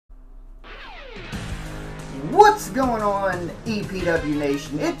What's going on, EPW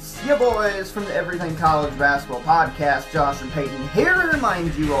Nation? It's your boys from the Everything College Basketball Podcast, Josh and Peyton, here to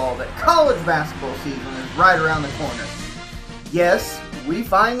remind you all that college basketball season is right around the corner. Yes, we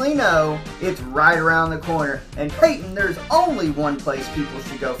finally know it's right around the corner, and Peyton, there's only one place people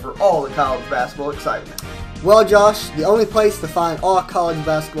should go for all the college basketball excitement. Well, Josh, the only place to find all college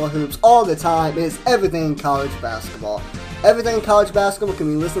basketball hoops all the time is Everything College Basketball. Everything College Basketball can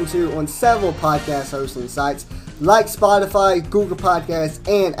be listened to on several podcast hosting sites like Spotify, Google Podcasts,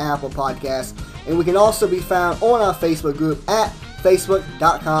 and Apple Podcasts. And we can also be found on our Facebook group at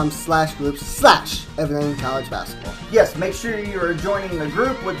facebook.com/groups/Everything College Basketball. Yes, make sure you are joining the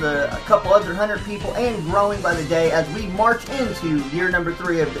group with a couple other 100 people and growing by the day as we march into year number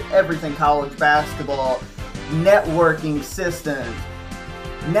 3 of the Everything College Basketball networking systems.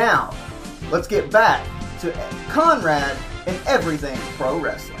 Now, let's get back to Conrad and Everything Pro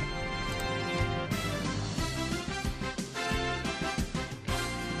Wrestling.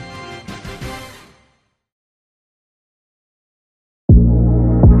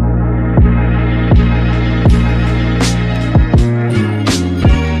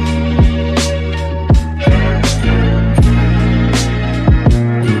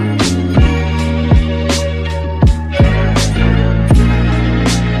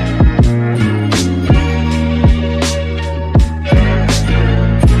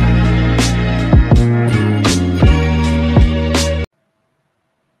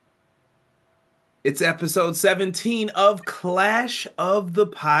 It's episode 17 of Clash of the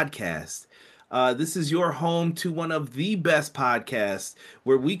Podcast. This is your home to one of the best podcasts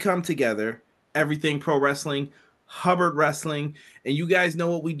where we come together, Everything Pro Wrestling, Hubbard Wrestling, and you guys know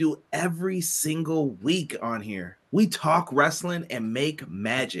what we do every single week on here. We talk wrestling and make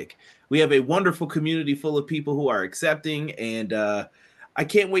magic. We have a wonderful community full of people who are accepting, and I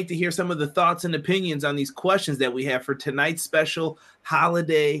can't wait to hear some of the thoughts and opinions on these questions that we have for tonight's special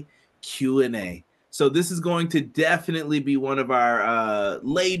holiday Q&A. So this is going to definitely be one of our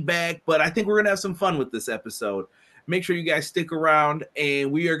laid back, but I think we're going to have some fun with this episode. Make sure you guys stick around, and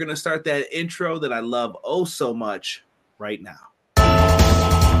we are going to start that intro that I love oh so much right now.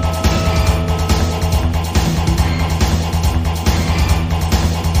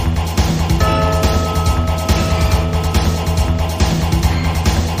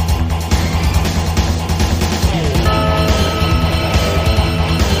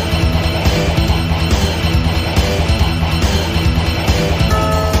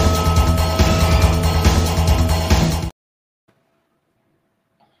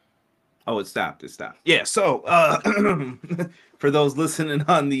 Oh, it stopped. Yeah, so for those listening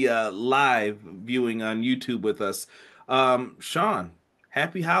on the live viewing on YouTube with us, Sean,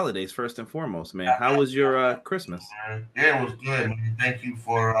 happy holidays first and foremost, man. How was your Christmas? Yeah, it was good. Thank you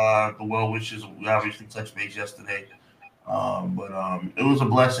for the well wishes. We obviously touched base yesterday, but it was a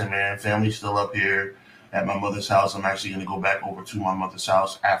blessing, man. Family's still up here at my mother's house. I'm actually going to go back over to my mother's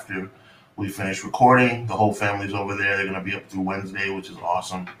house after we finish recording. The whole family's over there. They're going to be up through Wednesday, which is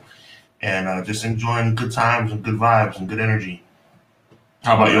awesome. And just enjoying good times and good vibes and good energy.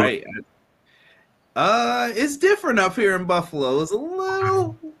 How about you? It's different up here in Buffalo. It's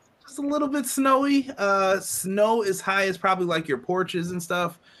just a little bit snowy. Snow as high as probably like your porches and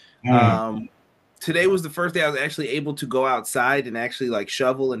stuff. Today was the first day I was actually able to go outside and actually like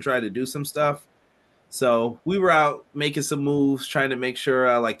shovel and try to do some stuff. So we were out making some moves, trying to make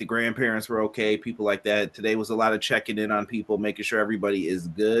sure like the grandparents were okay, people like that. Today was a lot of checking in on people, making sure everybody is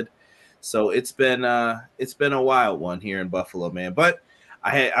good. So it's been a wild one here in Buffalo, man. But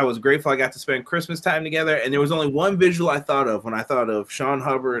I was grateful I got to spend Christmas time together, and there was only one visual I thought of when I thought of Sean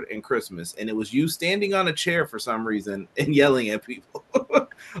Hubbard and Christmas, and it was you standing on a chair for some reason and yelling at people.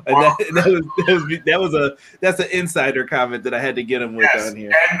 That's an insider comment that I had to get him with on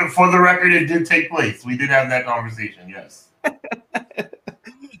here. And for the record, it did take place. We did have that conversation. Yes.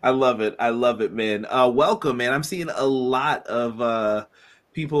 I love it, man. Welcome, man. I'm seeing a lot of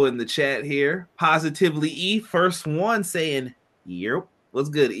people in the chat here. Positively E, first one saying, yep. What's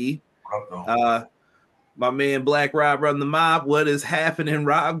good, E? My man Black Rob run the mob. What is happening,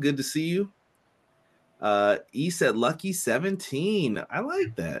 Rob? Good to see you. E said lucky 17. I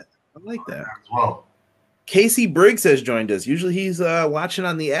like that. As well. Casey Briggs has joined us. Usually he's watching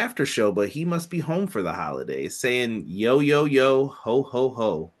on the after show, but he must be home for the holidays. Saying yo, yo, yo, ho, ho,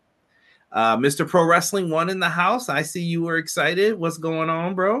 ho. Mr. Pro Wrestling 1 in the house. I see you were excited. What's going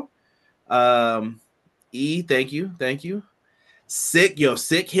on, bro? E, thank you. Sick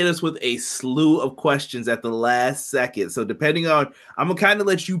hit us with a slew of questions at the last second. So depending on, I'm gonna kind of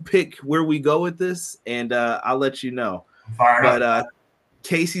let you pick where we go with this, and I'll let you know. But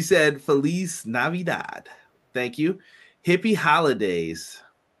Casey said Feliz Navidad. Thank you. Hippie Holidays.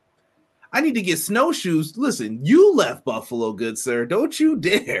 I need to get snowshoes. Listen, you left Buffalo, good sir. Don't you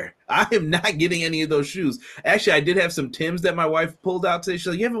dare. I am not getting any of those shoes. Actually, I did have some Timbs that my wife pulled out today. She's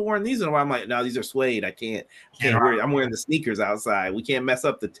like, you haven't worn these in a while. I'm like, no, these are suede. I can't wear it. I'm wearing the sneakers outside. We can't mess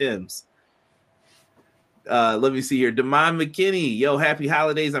up the Timbs. Let me see here. Damon McKinney. Yo, happy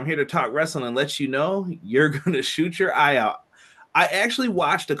holidays. I'm here to talk wrestling and let you know you're going to shoot your eye out. I actually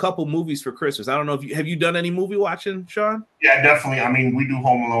watched a couple movies for Christmas. I don't know if have you done any movie watching, Sean? Yeah, definitely. I mean, we do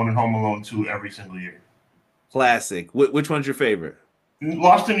Home Alone and Home Alone 2 every single year. Classic. Which one's your favorite?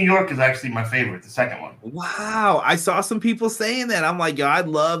 Lost in New York is actually my favorite, the second one. Wow. I saw some people saying that. I'm like, yo, I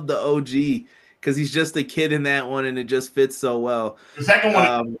love the OG because he's just a kid in that one and it just fits so well. The second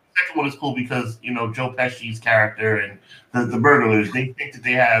one is cool because, you know, Joe Pesci's character and the burglars, they think that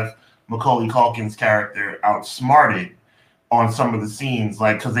they have Macaulay Culkin's character outsmarted on some of the scenes,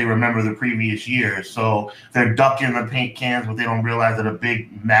 like, because they remember the previous year. So they're ducking the paint cans, but they don't realize that a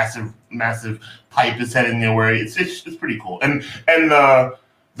big, massive pipe is heading their way. It's pretty cool. And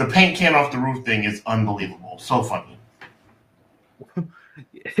the paint can off the roof thing is unbelievable. So funny.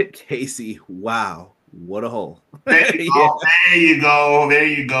 Casey, wow. What a hole. There you go. Yeah. There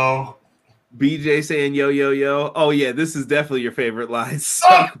you go. BJ saying, yo, yo, yo. Oh, yeah, this is definitely your favorite line.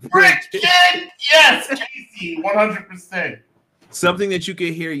 Suck brick, kid! Yes, Casey, 100%. Something that you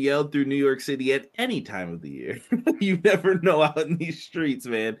can hear yelled through New York City at any time of the year. You never know out in these streets,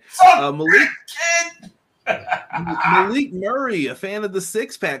 man. Malik Murray, a fan of the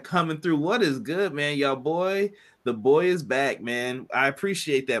six-pack coming through. What is good, man? Y'all boy. The boy is back, man. I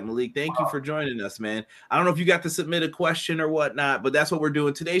appreciate that, Malik. Thank you for joining us, man. I don't know if you got to submit a question or whatnot, but that's what we're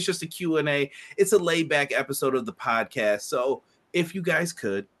doing. Today's just a Q&A. It's a laid-back episode of the podcast. So if you guys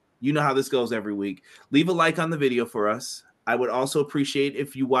could, you know how this goes every week, leave a like on the video for us. I would also appreciate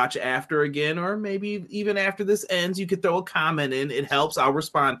if you watch after again, or maybe even after this ends, you could throw a comment in. It helps. I'll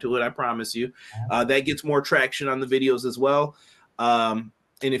respond to it. I promise you. That gets more traction on the videos as well.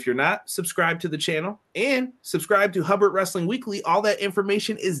 And if you're not, subscribe to the channel and subscribe to Hubbard Wrestling Weekly. All that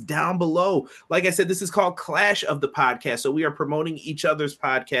information is down below. Like I said, this is called Clash of the Podcast. So we are promoting each other's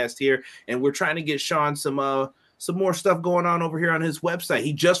podcast here, and we're trying to get Sean some more stuff going on over here on his website.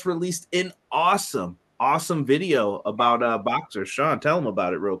 He just released an awesome video about boxers. Sean, tell him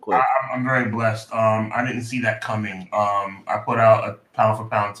about it real quick. I'm very blessed. I didn't see that coming. I put out a pound for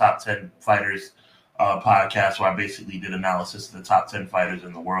pound top 10 fighters podcast where I basically did analysis of the top 10 fighters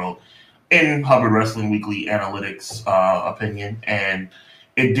in the world in Hubbard Wrestling Weekly analytics opinion, and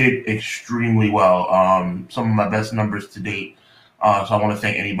it did extremely well. Some of my best numbers to date. So I want to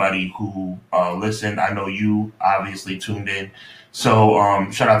thank anybody who listened. I know you obviously tuned in. So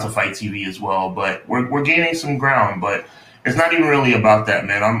shout out to Fight TV as well. But we're gaining some ground, but it's not even really about that,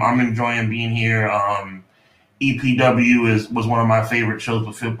 man. I'm enjoying being here. EPW was one of my favorite shows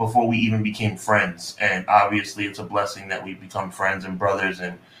before we even became friends, and obviously it's a blessing that we've become friends and brothers,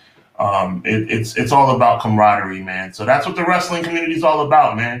 and it's all about camaraderie, man. So that's what the wrestling community is all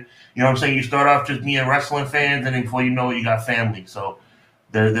about, man. You know what I'm saying? You start off just being wrestling fans, and then before you know it, you got family. So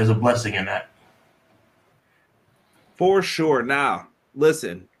there's a blessing in that. For sure. Now,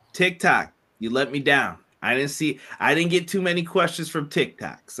 listen, TikTok, you let me down. I didn't get too many questions from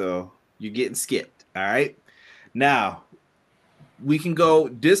TikTok, so you're getting skipped. All right. Now, we can go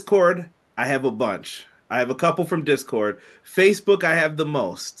Discord. I have a bunch. I have a couple from Discord. Facebook, I have the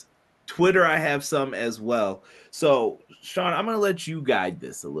most. Twitter, I have some as well. So, Sean, I'm going to let you guide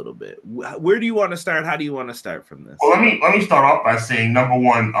this a little bit. Where do you want to start? How do you want to start from this? Well, let me start off by saying, number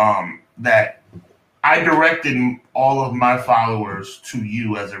one, that I directed all of my followers to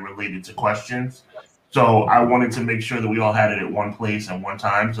you as it related to questions. So I wanted to make sure that we all had it at one place and one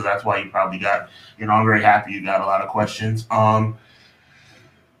time. So that's why you probably got, I'm very happy you got a lot of questions. Are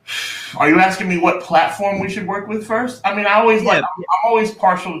you asking me what platform we should work with first? I mean, I'm always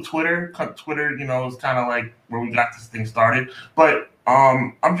partial to Twitter. Twitter, is kind of like where we got this thing started. But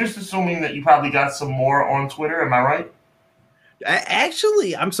I'm just assuming that you probably got some more on Twitter. Am I right?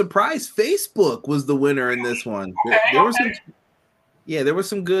 Actually, I'm surprised Facebook was the winner in this one. There were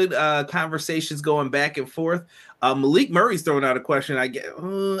some good conversations going back and forth. Malik Murray's throwing out a question. I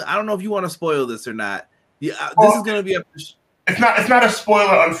don't know if you want to spoil this or not. This is going to be It's not a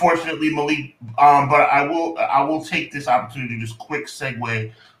spoiler, unfortunately, Malik. But I will take this opportunity to just quick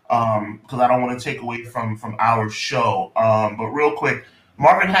segue because I don't want to take away from our show. But real quick,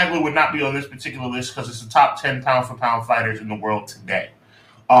 Marvin Hagler would not be on this particular list because it's the top 10 pound-for-pound fighters in the world today.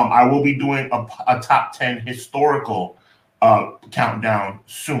 I will be doing a top 10 historical countdown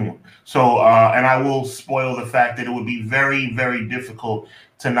soon. So, and I will spoil the fact that it would be very, very difficult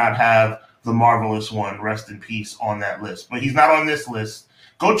to not have the Marvelous One, rest in peace, on that list. But he's not on this list.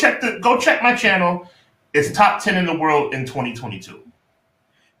 Go check my channel. It's top 10 in the world in 2022.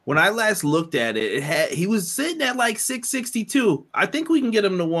 When I last looked at it, he was sitting at like 662. I think we can get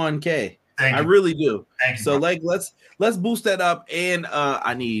him to 1K. I really do. Thank you, so bro. like let's boost that up. And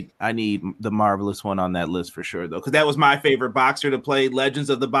I need the Marvelous One on that list for sure though, because that was my favorite boxer to play Legends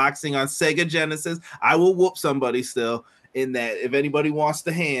of the Boxing on Sega Genesis. I will whoop somebody still in that if anybody wants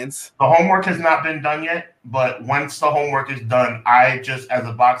the hands. The homework has not been done yet, but once the homework is done, I just, as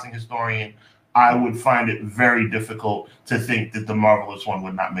a boxing historian, I would find it very difficult to think that the Marvelous One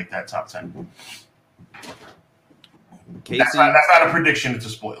would not make that top 10. Casey, that's not a prediction, it's a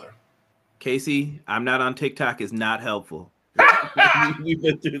spoiler. Casey, I'm not on TikTok is not helpful. We've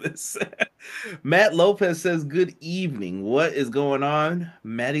been through this. Matt Lopez says, good evening. What is going on?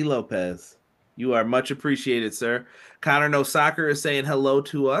 Matty Lopez. You are much appreciated, sir. Connor No Soccer is saying hello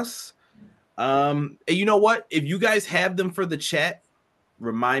to us. You know what? If you guys have them for the chat,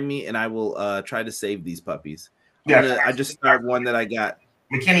 remind me and I will try to save these puppies. I just started one that I got.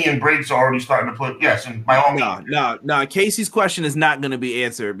 McKinney and Briggs are already starting to put, yes, and by all means. No. Casey's question is not going to be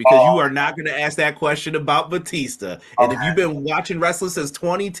answered because you are not going to ask that question about Batista. And if you've been watching wrestling since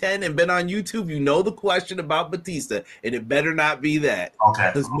 2010 and been on YouTube, you know the question about Batista, and it better not be that.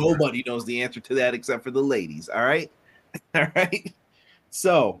 Okay. Because nobody knows the answer to that except for the ladies. All right? All right?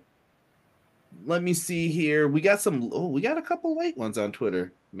 So, let me see here. We got a couple late ones on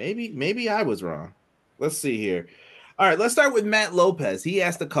Twitter. Maybe I was wrong. Let's see here. All right, let's start with Matt Lopez. He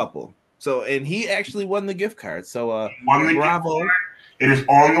asked a couple. And he actually won the gift card. So, bravo. Gift card. It is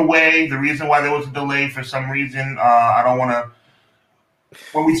on the way. The reason why there was a delay for some reason, I don't want to.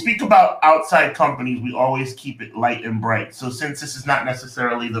 When we speak about outside companies, we always keep it light and bright. So since this is not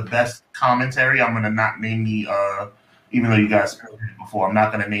necessarily the best commentary, I'm going to not name the, even though you guys heard it before, I'm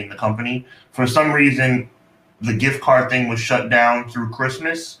not going to name the company. For some reason, the gift card thing was shut down through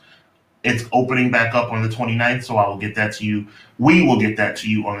Christmas. It's opening back up on the 29th, so I will get that to you. We will get that to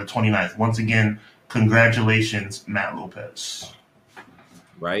you on the 29th. Once again, congratulations, Matt Lopez.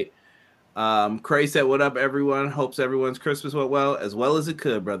 Right. Cray said, what up, everyone? Hopes everyone's Christmas went well as it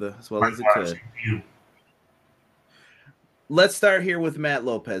could, brother. As well as it could. Let's start here with Matt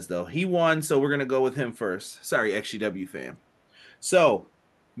Lopez, though. He won, so we're going to go with him first. Sorry, XGW fam. So,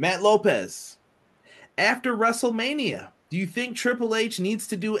 Matt Lopez, after WrestleMania, do you think Triple H needs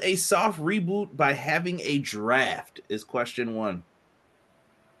to do a soft reboot by having a draft? Is question one.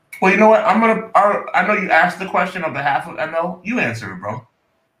 Well, you know what? I know you asked the question on behalf of ML. You answer it, bro.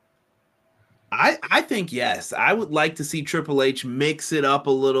 I think yes. I would like to see Triple H mix it up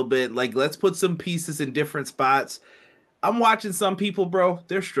a little bit. Like, let's put some pieces in different spots. I'm watching some people, bro.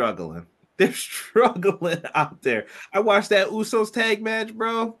 They're struggling. They're struggling out there. I watched that Usos tag match,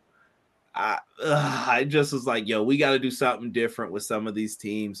 bro. I just was like, yo, we got to do something different with some of these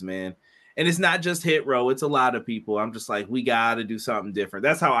teams, man. And it's not just Hit Row. It's a lot of people. I'm just like, we got to do something different.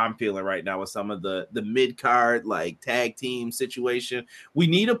 That's how I'm feeling right now with some of the mid-card, like, tag team situation. We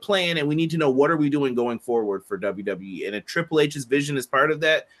need a plan, and we need to know what are we doing going forward for WWE. And if Triple H's vision is part of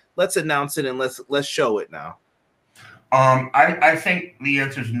that, let's announce it and let's show it now. I think the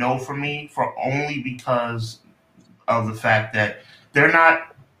answer is no for me, for only because of the fact that they're not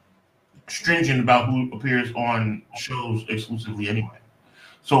stringent about who appears on shows exclusively anyway.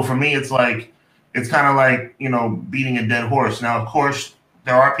 So for me, it's kind of like, beating a dead horse. Now, of course,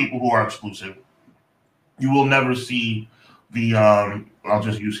 there are people who are exclusive. You will never see the, I'll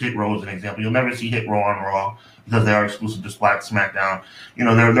just use Hit Row as an example. You'll never see Hit Row on Raw because they are exclusive to SmackDown.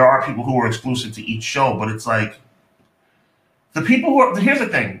 There are people who are exclusive to each show, but it's like here's the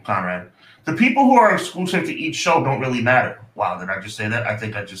thing, Conrad. The people who are exclusive to each show don't really matter. Wow, did I just say that? I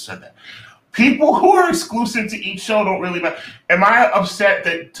think I just said that. People who are exclusive to each show don't really matter. Am I upset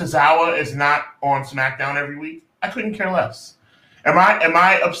that Tozawa is not on SmackDown every week? I couldn't care less. Am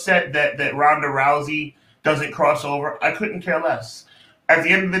I upset that Ronda Rousey doesn't cross over? I couldn't care less. At the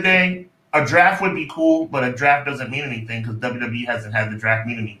end of the day, a draft would be cool, but a draft doesn't mean anything because WWE hasn't had the draft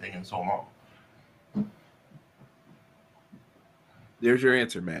mean anything in so long. There's your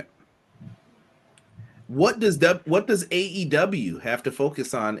answer, Matt. What does AEW have to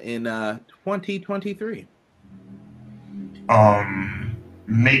focus on in 2023?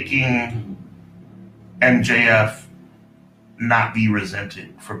 Making MJF not be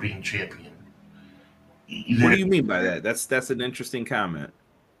resented for being champion. What do you mean by that? That's an interesting comment.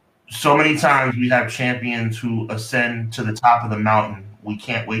 So many times we have champions who ascend to the top of the mountain. We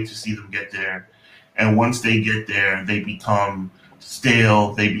can't wait to see them get there. And once they get there, they become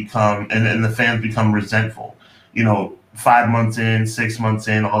stale, and the fans become resentful. 5 months in, 6 months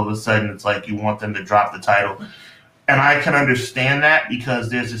in, all of a sudden it's like you want them to drop the title. And I can understand that because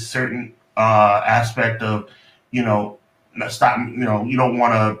there's a certain aspect of, you know, stop, you know, you don't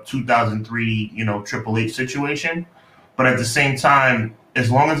want a 2003, you know, Triple H situation. But at the same time,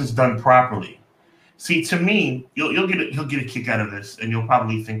 as long as it's done properly. See, to me, you'll get a kick out of this, and you'll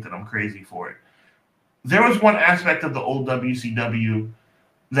probably think that I'm crazy for it. There was one aspect of the old WCW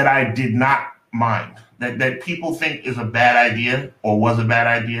that I did not mind, that people think is a bad idea or was a bad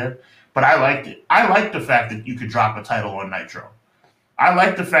idea, but I liked it. I liked the fact that you could drop a title on Nitro. I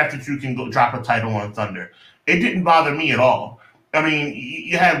like the fact that you can go drop a title on Thunder. It didn't bother me at all. I mean,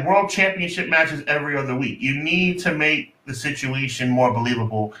 you had world championship matches every other week. You need to make the situation more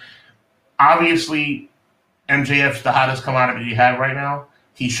believable. Obviously, MJF's the hottest commodity you have right now.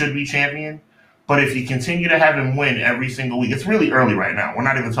 He should be champion. But if you continue to have him win every single week, it's really early right now. We're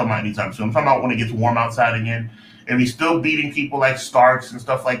not even talking about anytime soon. I'm talking about when it gets warm outside again. If he's still beating people like Starks and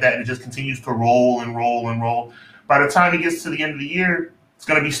stuff like that, and it just continues to roll and roll and roll, by the time he gets to the end of the year, it's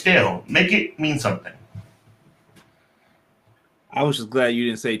going to be stale. Make it mean something. I was just glad you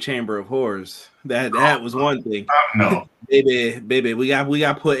didn't say Chamber of Horrors. That was one thing. No. baby, we got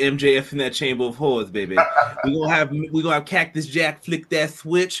to put MJF in that Chamber of Horrors, baby. we gonna have Cactus Jack flick that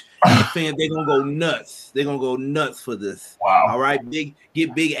switch, and the fans they're gonna go nuts. They're gonna go nuts for this. Wow. All right,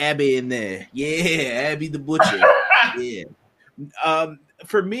 get Big Abby in there. Yeah, Abby the Butcher. Yeah.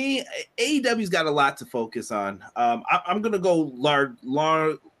 For me, AEW's got a lot to focus on. I'm gonna go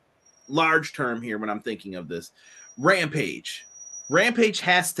large term here when I'm thinking of this. Rampage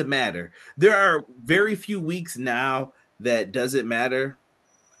has to matter. There are very few weeks now that doesn't matter.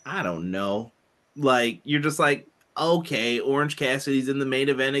 I don't know. Like, you're just like, okay, Orange Cassidy's in the main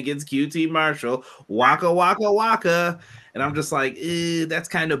event against QT Marshall. Waka, waka, waka. And I'm just like, that's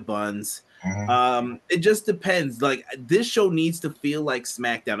kind of buns. Mm-hmm. It just depends. Like, this show needs to feel like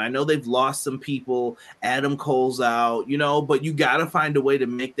SmackDown. I know they've lost some people. Adam Cole's out, you know, but you got to find a way to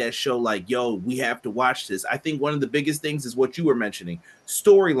make that show like, yo, we have to watch this. I think one of the biggest things is what you were mentioning,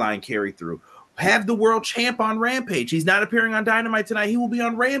 storyline carry through. Have the world champ on Rampage. He's not appearing on Dynamite tonight. He will be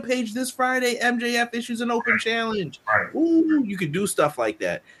on Rampage this Friday. MJF issues an open challenge. Ooh, you could do stuff like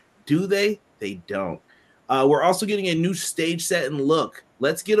that. Do they? They don't. We're also getting a new stage set and look.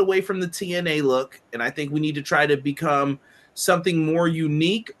 Let's get away from the TNA look, and I think we need to try to become something more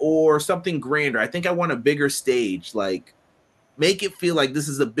unique or something grander. I think I want a bigger stage. Like, make it feel like this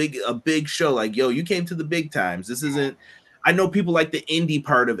is a big show. Like, yo, you came to the big times. This isn't. I know people like the indie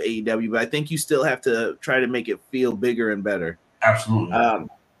part of AEW, but I think you still have to try to make it feel bigger and better. Absolutely.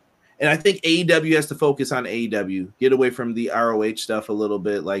 And I think AEW has to focus on AEW, get away from the ROH stuff a little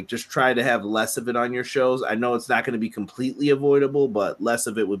bit. Like, just try to have less of it on your shows. I know it's not going to be completely avoidable, but less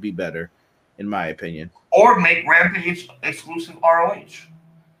of it would be better, in my opinion. Or make Rampage exclusive ROH.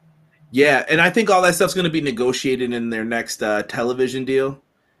 Yeah, and I think all that stuff's going to be negotiated in their next television deal.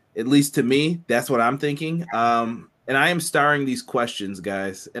 At least to me, that's what I'm thinking. And I am starring these questions,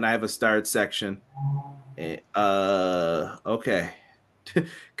 guys, and I have a starred section. Okay.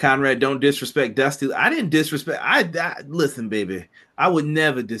 Conrad, don't disrespect Dusty. I didn't disrespect. I listen, baby. I would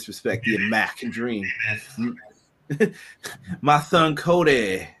never disrespect the Mac and Dream. My son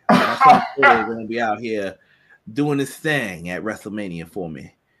Cody. My son Cody gonna be out here doing his thing at WrestleMania for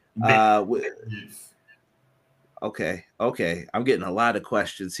me. Okay. I'm getting a lot of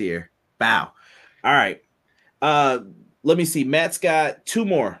questions here. Bow. All right. Let me see. Matt's got two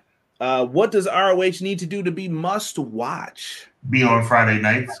more. What does ROH need to do to be must watch? Be on Friday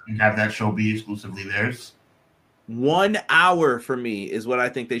nights and have that show be exclusively theirs. 1 hour for me is what I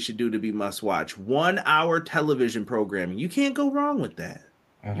think they should do to be must watch. 1 hour television programming. You can't go wrong with that.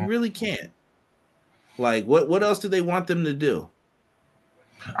 You really can't. Like, what else do they want them to do?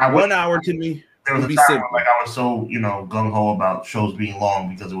 1 hour to me. There was a time when, like, I was so, gung ho about shows being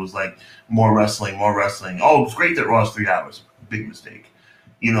long because it was like more wrestling. Oh, it's great that Raw's 3 hours. Big mistake.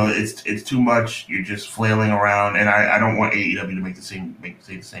 It's too much. You're just flailing around, and I don't want AEW to make the same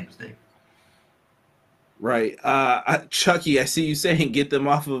mistake. Right, Chucky. I see you saying get them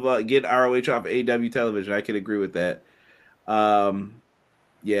off of get ROH off AEW television. I can agree with that.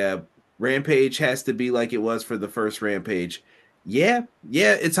 Yeah, Rampage has to be like it was for the first Rampage. Yeah,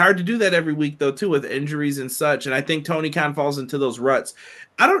 it's hard to do that every week though, too, with injuries and such. And I think Tony Khan falls into those ruts.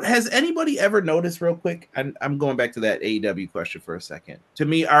 Has anybody ever noticed, real quick? I'm going back to that AEW question for a second. To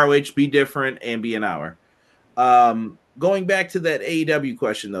me, ROH be different and be an hour. Going back to that AEW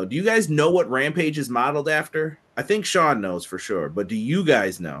question though, do you guys know what Rampage is modeled after? I think Sean knows for sure, but do you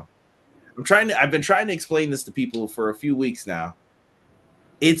guys know? I've been trying to explain this to people for a few weeks now.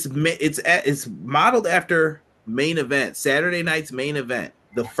 It's modeled after main event, Saturday night's main event.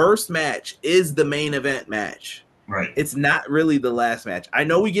 The first match is the main event match. Right. It's not really the last match. I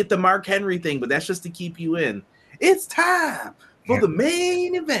know we get the Mark Henry thing, but that's just to keep you in. It's time for the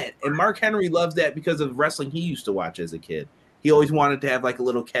main event. And Mark Henry loves that because of wrestling he used to watch as a kid. He always wanted to have like a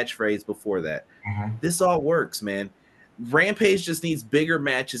little catchphrase before that. This all works, man. Rampage just needs bigger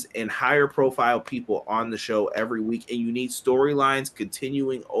matches and higher profile people on the show every week, and you need storylines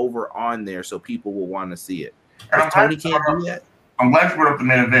continuing over on there so people will want to see it. If Tony can't do that, I'm glad you brought up the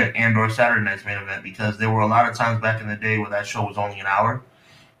main event and or Saturday night's main event, because there were a lot of times back in the day where that show was only an hour.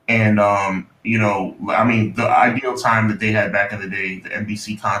 And, the ideal time that they had back in the day, the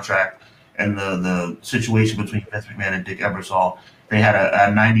NBC contract and the situation between Vince McMahon and Dick Ebersol, they had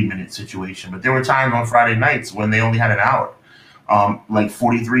a 90-minute situation. But there were times on Friday nights when they only had an hour, like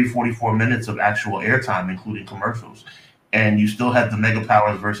 43, 44 minutes of actual airtime, including commercials. And you still had the Mega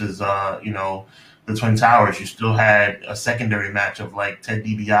Powers versus, the Twin Towers. You still had a secondary match of like Ted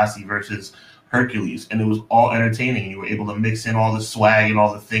DiBiase versus Hercules, and it was all entertaining. You were able to mix in all the swag and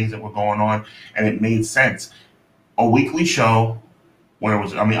all the things that were going on, and it made sense. A weekly show where it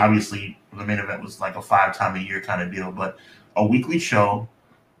was, obviously the main event was like a 5-time-a-year kind of deal, but a weekly show,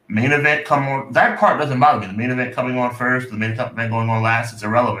 main event come on, that part doesn't bother me. The main event coming on first, the main event going on last, it's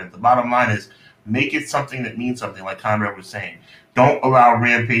irrelevant. The bottom line is make it something that means something, like Conrad was saying. Don't allow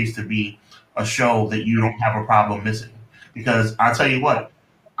Rampage to be a show that you don't have a problem missing. Because I'll tell you what,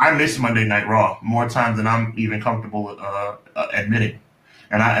 I miss Monday Night Raw more times than I'm even comfortable admitting.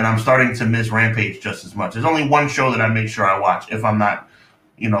 And I'm starting to miss Rampage just as much. There's only one show that I make sure I watch if I'm not,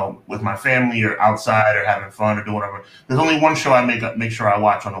 with my family or outside or having fun or doing whatever. There's only one show I make sure I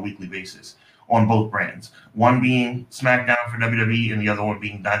watch on a weekly basis on both brands. One being SmackDown for WWE and the other one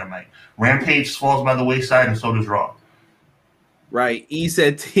being Dynamite. Rampage falls by the wayside, and so does Raw. Right. E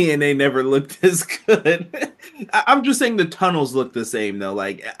said TNA never looked as good. I'm just saying the tunnels look the same, though.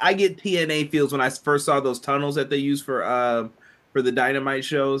 Like, I get TNA feels when I first saw those tunnels that they use for the Dynamite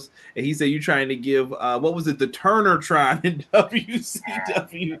shows. And he said, you trying to give, what was it, the Turnertron in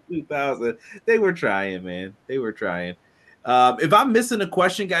WCW 2000. They were trying, man. They were trying. If I'm missing a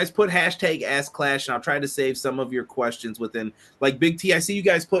question, guys, put hashtag #AskClash, and I'll try to save some of your questions within, like Big T. I see you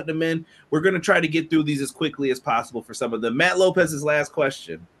guys putting them in. We're going to try to get through these as quickly as possible for some of them. Matt Lopez's last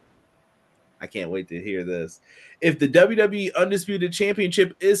question. I can't wait to hear this. If the WWE Undisputed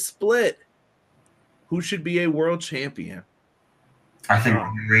Championship is split, who should be a world champion? I think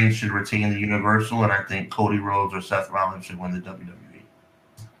Roman Reigns should retain the Universal, and I think Cody Rhodes or Seth Rollins should win the WWE.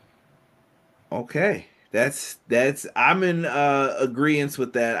 Okay. That's I'm in agreement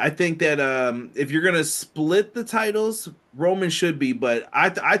with that. I think that if you're gonna split the titles, Roman should be, but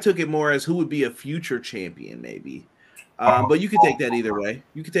I took it more as who would be a future champion, maybe. But you could take that either way.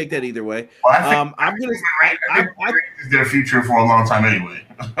 Well, I think is their future for a long time anyway.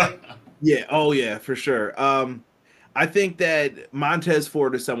 Yeah. Oh yeah, for sure. I think that Montez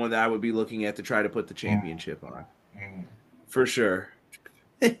Ford is someone that I would be looking at to try to put the championship on, for sure.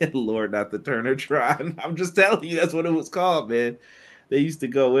 Lord, not the Turnertron. I'm just telling you, that's what it was called, man. They used to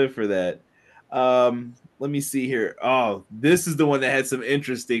go in for that. Let me see here. Oh, this is the one that had some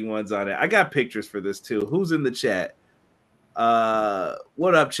interesting ones on it. I got pictures for this too. Who's in the chat?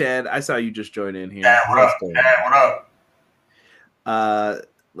 What up, Chad? I saw you just join in here. Yeah, what up?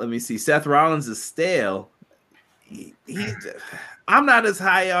 Let me see. Seth Rollins is stale. I'm not as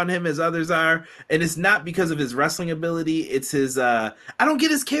high on him as others are, and it's not because of his wrestling ability. It's his I don't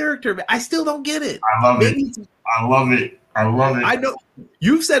get his character. I still don't get it. I love it. I know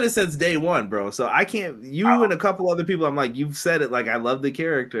you've said it since day one, bro. So I can't. You and a couple other people, I'm like, you've said it. Like, I love the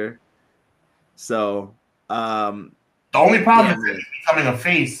character. So the only problem is he's becoming a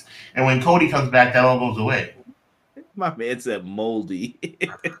face, and when Cody comes back, that all goes away. My man said moldy.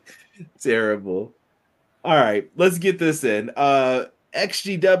 Terrible. All right, let's get this in. XGW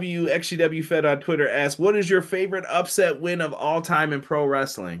Fed on Twitter asks, what is your favorite upset win of all time in pro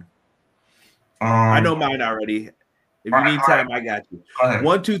wrestling? I know mine already. If you need time, I got you.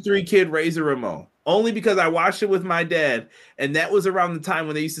 1, 2, 3 Kid Razor Ramon. Only because I watched it with my dad, and that was around the time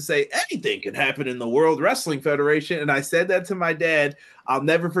when they used to say anything can happen in the World Wrestling Federation. And I said that to my dad. I'll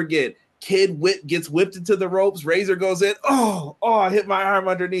never forget. Kid gets whipped into the ropes. Razor goes in. Oh, I hit my arm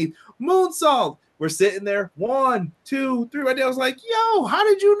underneath. Moonsault. We're sitting there. 1, 2, 3. My dad was like, yo, how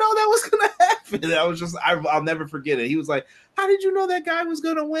did you know that was going to happen? I was just, I'll never forget it. He was like, how did you know that guy was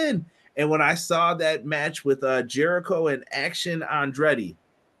going to win? And when I saw that match with Jericho and Action Andretti,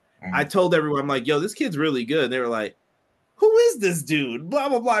 I told everyone, I'm like, yo, this kid's really good. And they were like, who is this dude? Blah,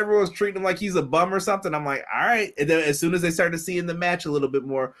 blah, blah. Everyone's treating him like he's a bum or something. I'm like, all right. And then as soon as they started seeing the match a little bit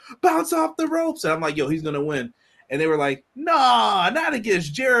more, bounce off the ropes. And I'm like, yo, he's going to win. And they were like, nah, not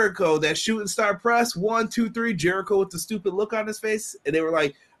against Jericho. That shooting star press, 1, 2, 3, Jericho with the stupid look on his face. And they were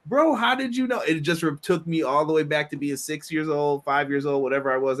like, bro, how did you know? It just took me all the way back to being 6 years old, 5 years old,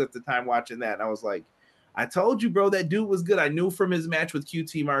 whatever I was at the time watching that. And I was like, I told you, bro, that dude was good. I knew from his match with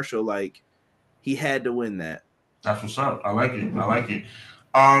QT Marshall, like, he had to win that. That's what's up. I like it.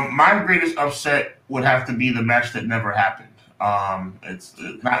 My greatest upset would have to be the match that never happened. It's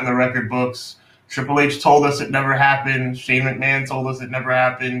not in the record books. Triple H told us it never happened. Shane McMahon told us it never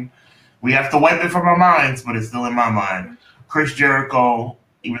happened. We have to wipe it from our minds, but it's still in my mind. Chris Jericho,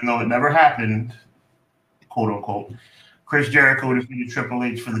 even though it never happened, quote unquote, Chris Jericho defeated Triple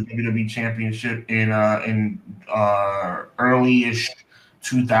H for the WWE Championship in early-ish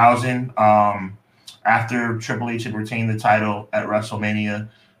 2000. After Triple H had retained the title at WrestleMania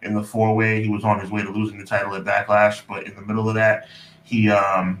in the 4-way, he was on his way to losing the title at Backlash. But in the middle of that, he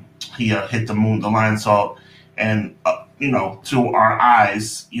hit the Lionsault, and to our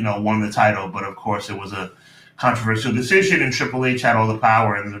eyes, won the title. But of course, it was a controversial decision, and Triple H had all the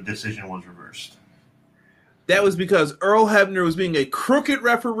power, and the decision was reversed. That was because Earl Hebner was being a crooked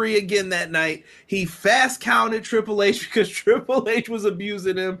referee again that night. He fast counted Triple H because Triple H was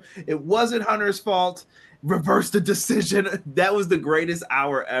abusing him. It wasn't Hunter's fault. Reversed the decision. That was the greatest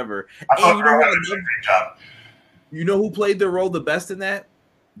hour ever. And you know who played their role the best in that?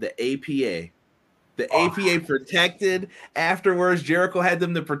 The APA. The APA protected. Afterwards, Jericho had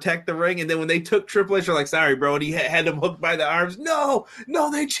them to protect the ring. And then when they took Triple H, they're like, sorry, bro. And he had them hooked by the arms. No,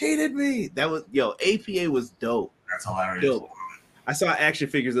 they cheated me. That was, APA was dope. That's hilarious. Dope. I saw action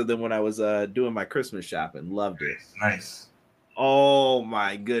figures of them when I was doing my Christmas shopping. Loved it. Nice. Oh,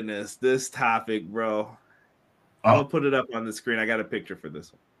 my goodness. This topic, bro. I'll put it up on the screen. I got a picture for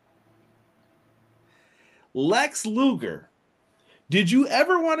this one. Lex Luger. Did you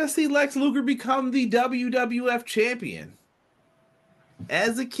ever want to see Lex Luger become the WWF champion?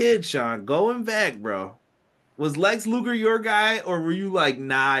 As a kid, Sean, going back, bro, was Lex Luger your guy, or were you like,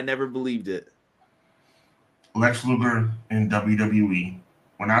 nah, I never believed it? Lex Luger in WWE.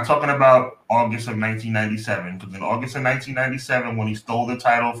 We're not talking about August of 1997, because in August of 1997, when he stole the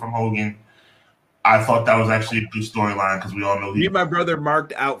title from Hogan, I thought that was actually a good storyline, because we all know me and my brother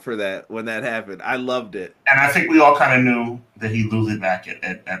marked out for that when that happened. I loved it. And I think we all kind of knew that he'd lose it back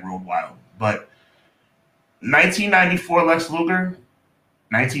at Road Wild. But 1994 Lex Luger,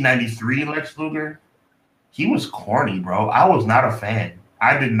 1993 Lex Luger, he was corny, bro. I was not a fan.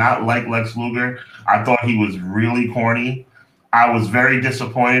 I did not like Lex Luger. I thought he was really corny. I was very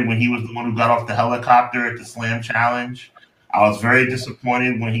disappointed when he was the one who got off the helicopter at the Slam Challenge. I was very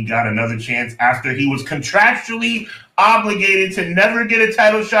disappointed when he got another chance after he was contractually obligated to never get a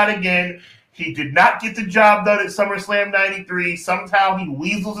title shot again. He did not get the job done at SummerSlam 93. Somehow he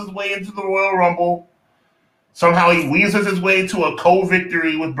weasels his way into the Royal Rumble. Somehow he weasels his way to a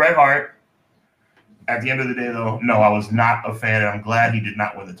co-victory with Bret Hart. At the end of the day, though, no, I was not a fan, and I'm glad he did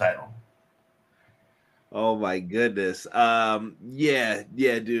not win the title. Oh, my goodness. Yeah,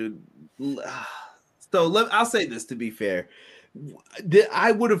 dude. So I'll say this to be fair.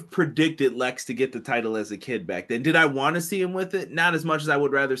 I would have predicted Lex to get the title as a kid back then. Did I want to see him with it? Not as much as I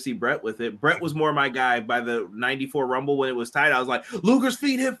would rather see Bret with it. Bret was more my guy by the 94 Rumble when it was tight. I was like, Luger's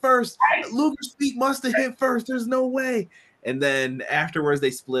feet hit first. Luger's feet must have hit first. There's no way. And then afterwards,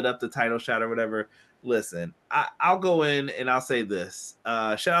 they split up the title shot or whatever. Listen, I'll go in and I'll say this.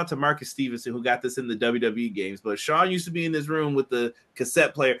 Shout out to Marcus Stevenson, who got this in the WWE games. But Sean used to be in this room with the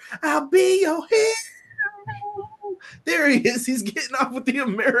cassette player. I'll be your hero. There he is. He's getting off with the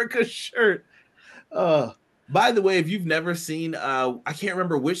America shirt. By the way, if you've never seen, I can't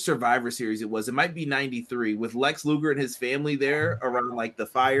remember which Survivor Series it was. It might be 93 with Lex Luger and his family there around like the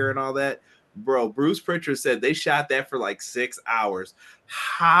fire and all that. Bro, Bruce Pritchard said they shot that for like 6 hours.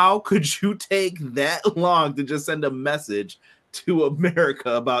 How could you take that long to just send a message to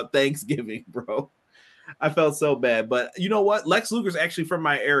America about Thanksgiving, bro? I felt so bad, but you know what? Lex Luger's actually from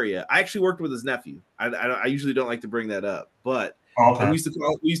my area. I actually worked with his nephew. I usually don't like to bring that up, but we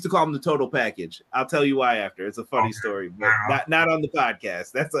used to call him the Total Package. I'll tell you why after. It's a funny story, but not on the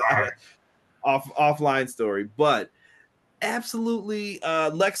podcast. That's a offline story. But absolutely,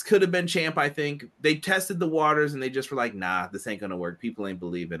 Lex could have been champ. I think they tested the waters and they just were like, "Nah, this ain't gonna work. People ain't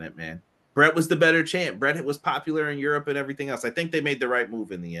believing it, man." Bret was the better champ. Bret was popular in Europe and everything else. I think they made the right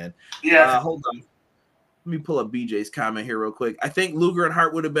move in the end. Yeah. Hold on. Let me pull up BJ's comment here real quick. I think Luger and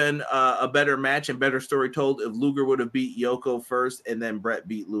Hart would have been a better match and better story told if Luger would have beat Yoko first and then Bret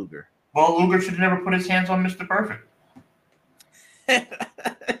beat Luger. Well, Luger should have never put his hands on Mr. Perfect.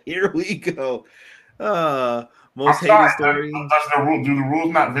 Here we go. Most I'm sorry, hated story. do the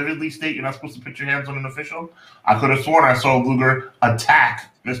rules not vividly state you're not supposed to put your hands on an official? I could have sworn I saw Luger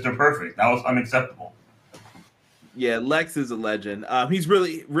attack Mr. Perfect. That was unacceptable. Yeah, Lex is a legend. He's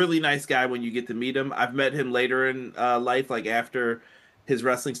really, really nice guy when you get to meet him. I've met him later in life, like after his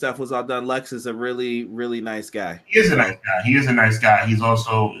wrestling stuff was all done. Lex is a really, really nice guy. He is a nice guy. He is a nice guy. He's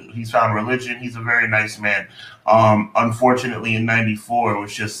found religion. He's a very nice man. Unfortunately, in '94, it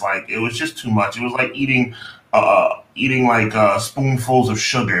was just too much. It was like eating spoonfuls of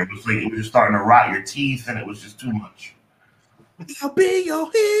sugar. It was just starting to rot your teeth, and it was just too much. I'll be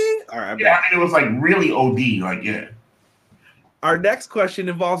your hero. All right. Yeah, I mean, it was like really OD. Like, yeah. Our next question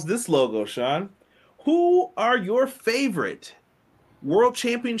involves this logo, Sean. Who are your favorite World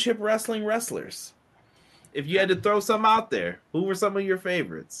Championship Wrestling wrestlers? If you had to throw some out there, who were some of your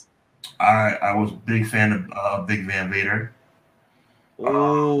favorites? I was a big fan of Big Van Vader.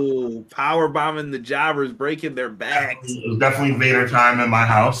 Oh, power bombing the jobbers, breaking their backs. It was definitely Vader time in my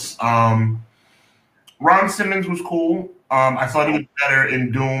house. Ron Simmons was cool. I thought he was better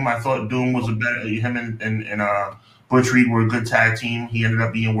in Doom. I thought Doom was him and Butch Reed were a good tag team. He ended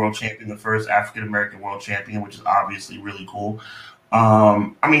up being world champion, the first African American world champion, which is obviously really cool.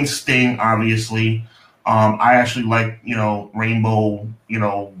 Sting, obviously. I actually like, rainbow,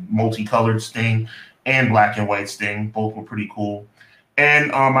 multicolored Sting and black and white Sting. Both were pretty cool.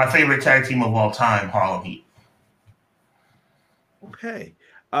 And my favorite tag team of all time, Harlem Heat. Okay.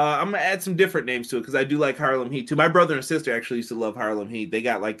 I'm going to add some different names to it because I do like Harlem Heat too. My brother and sister actually used to love Harlem Heat. They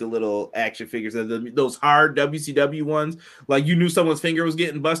got like the little action figures, those hard WCW ones. Like you knew someone's finger was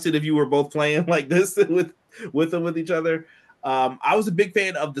getting busted if you were both playing like this with each other. I was a big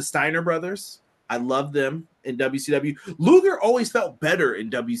fan of the Steiner brothers. I loved them in WCW. Luger always felt better in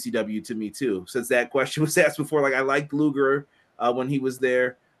WCW to me too. Since that question was asked before, like I liked Luger when he was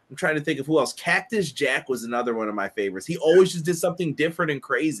there. I'm trying to think of who else. Cactus Jack was another one of my favorites. He always just did something different and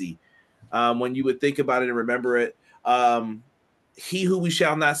crazy when you would think about it and remember it. He Who We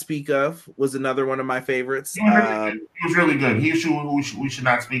Shall Not Speak Of was another one of my favorites. He was really good. He Who We Should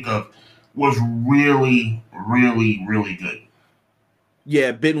Not Speak Of was really, really, really good.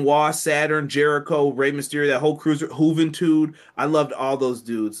 Yeah, Benoit, Saturn, Jericho, Rey Mysterio, that whole cruiser, Juventud. I loved all those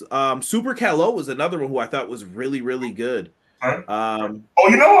dudes. Super Calo was another one who I thought was really, really good. You know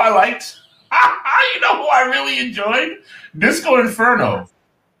who I liked? You know who I really enjoyed? Disco Inferno.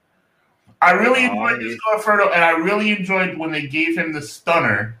 I really enjoyed Disco Inferno, and I really enjoyed when they gave him the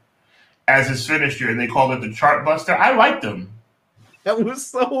stunner as his finisher, and they called it the Chart Buster. I liked them. That was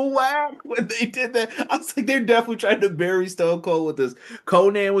so whack when they did that. I was like, they're definitely trying to bury Stone Cold with this.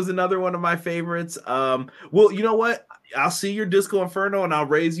 Conan was another one of my favorites. Well, you know what? I'll see your Disco Inferno, and I'll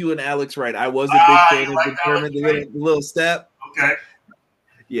raise you an Alex Wright. I was a big fan of the little step. Okay.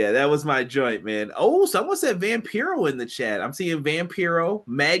 Yeah, that was my joint, man. Oh, someone said Vampiro in the chat. I'm seeing Vampiro,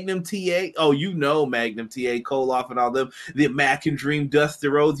 Magnum TA. Oh, Magnum TA, Koloff and all them. The Mac and Dream, Dusty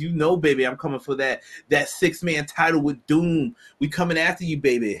Rhodes. Baby, I'm coming for that 6-man title with Doom. We coming after you,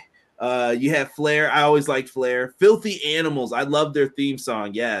 baby. You have Flair. I always liked Flair. Filthy Animals. I love their theme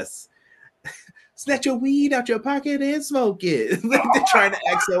song. Yes. Snatch your weed out your pocket and smoke it. They're trying to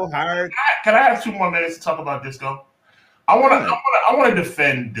act so hard. Can I have 2 more minutes to talk about Disco? I want to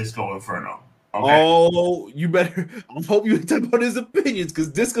defend Disco Inferno. Okay? Oh, you better. I hope you talk about his opinions because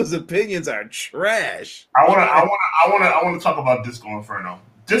Disco's opinions are trash. I want to talk about Disco Inferno.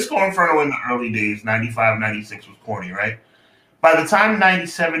 Disco Inferno in the early days, 95, 96 was corny, right? By the time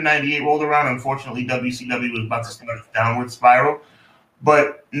 97, 98 rolled around, unfortunately, WCW was about to start its downward spiral.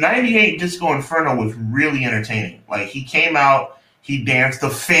 But 98 Disco Inferno was really entertaining. Like, he came out, he danced. The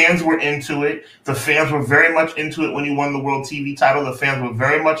fans were into it. The fans were very much into it when he won the World TV title. The fans were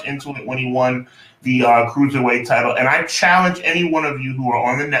very much into it when he won the Cruiserweight title. And I challenge any one of you who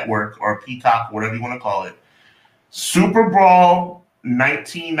are on the network or Peacock, whatever you want to call it, Super Brawl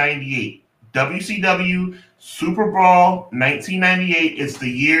 1998. WCW Super Brawl 1998 is the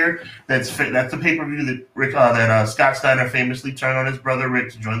year that's the pay-per-view that Scott Steiner famously turned on his brother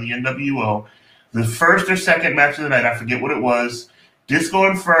Rick to join the NWO. The first or second match of the night, I forget what it was, Disco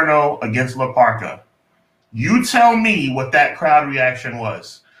Inferno against La Parka. You tell me what that crowd reaction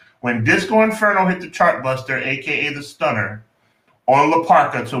was. When Disco Inferno hit the Chart Buster, a.k.a. the Stunner, on La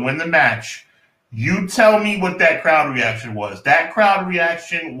Parka to win the match, you tell me what that crowd reaction was. That crowd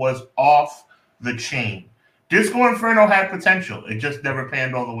reaction was off the chain. Disco Inferno had potential. It just never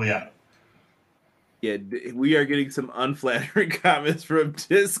panned all the way out. Yeah, we are getting some unflattering comments from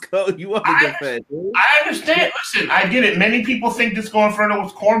Disco. You want to defend? I understand. Listen, I get it. Many people think Disco Inferno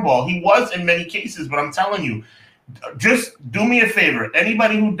was cornball. He was in many cases, but I'm telling you, just do me a favor.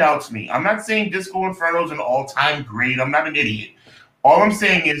 Anybody who doubts me, I'm not saying Disco Inferno is an all-time great. I'm not an idiot. All I'm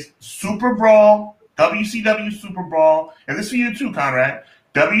saying is Super Brawl, WCW Super Brawl, and this is for you too, Conrad.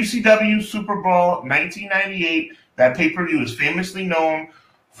 WCW Super Brawl 1998. That pay-per-view is famously known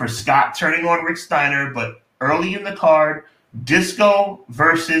for Scott turning on Rick Steiner, but early in the card, Disco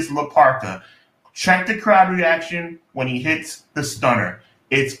versus La Parka. Check the crowd reaction when he hits the stunner.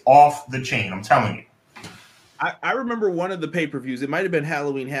 It's off the chain. I'm telling you. I remember one of the pay-per-views. It might have been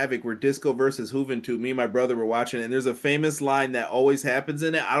Halloween Havoc where Disco versus Juventud. Me and my brother were watching it, and there's a famous line that always happens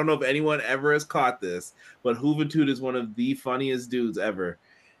in it. I don't know if anyone ever has caught this, but Juventud is one of the funniest dudes ever.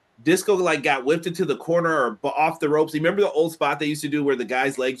 Disco like got whipped into the corner or off the ropes. You remember the old spot they used to do where the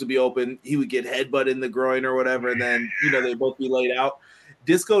guy's legs would be open? He would get headbutt in the groin or whatever, and then they'd both be laid out.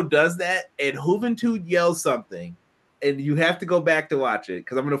 Disco does that, and Juventud yells something. And you have to go back to watch it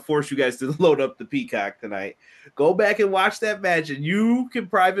because I'm going to force you guys to load up the Peacock tonight. Go back and watch that match, and you can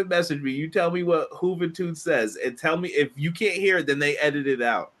private message me. You tell me what Juventud says, and tell me if you can't hear it, then they edit it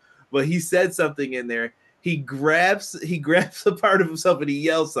out. But he said something in there. He grabs a part of himself and he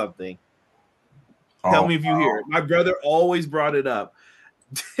yells something. Tell me if you hear it. My brother always brought it up.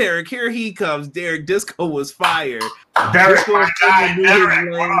 Derek, here he comes. Derek, Disco was fired. Derek, my guy,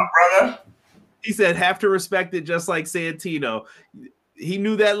 Derek, what up, brother? He said, have to respect it just like Santino. He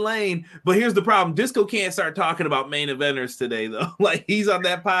knew that lane. But here's the problem. Disco can't start talking about main eventers today, though. Like, he's on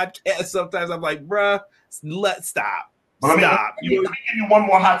that podcast. Sometimes I'm like, bruh, let's stop. Stop. Let me give you one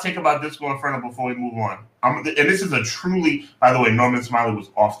more hot take about Disco Inferno before we move on. And this is a truly, by the way, Norman Smiley was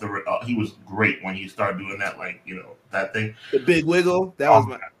off the, he was great when he started doing that, like, that thing. The big wiggle. That was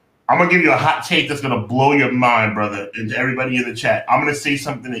my. I'm going to give you a hot take that's going to blow your mind, brother, and to everybody in the chat. I'm going to say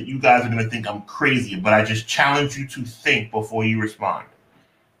something that you guys are going to think I'm crazy, but I just challenge you to think before you respond.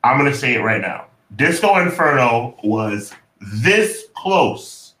 I'm going to say it right now. Disco Inferno was this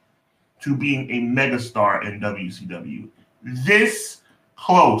close to being a megastar in WCW. This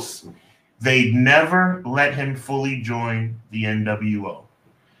close. They never let him fully join the NWO.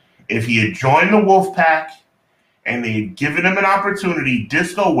 If he had joined the Wolfpack, and they had given him an opportunity,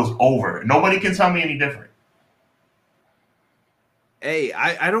 Disco was over. Nobody can tell me any different. Hey,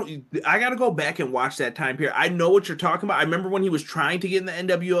 I got to go back and watch that time period. I know what you're talking about. I remember when he was trying to get in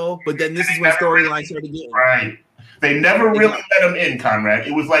the NWO, but then this is when storylines started getting. Right. They never really let him in, Conrad.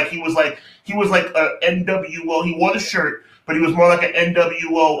 It was like he was like a NWO. He wore the shirt, but he was more like an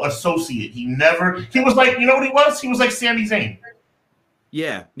NWO associate. He was like, you know what he was? He was like Sami Zayn.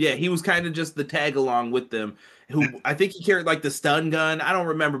 Yeah, he was kind of just the tag along with them. Who I think he carried like the stun gun. I don't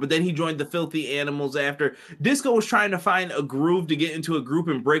remember, but then he joined the Filthy Animals after. Disco was trying to find a groove to get into a group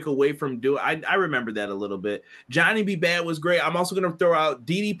and break away from I remember that a little bit. Johnny B. Bad was great. I'm also going to throw out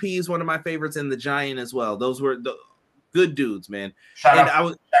DDP is one of my favorites, and the Giant as well. Those were the good dudes, man. Shout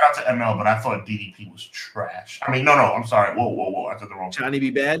out to ML, but I thought DDP was trash. I mean, no, I'm sorry. Whoa. I said the wrong. Johnny B.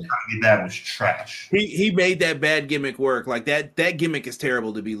 Bad? Johnny B. Bad was trash. He made that bad gimmick work. Like that gimmick is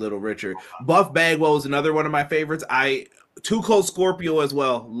terrible to be Little Richard. Buff Bagwell is another one of my favorites. Tuco Scorpio as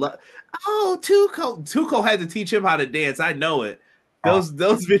well. Tuco had to teach him how to dance. I know it. Those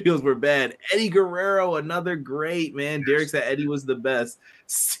videos were bad. Eddie Guerrero, another great man. Derek said Eddie was the best.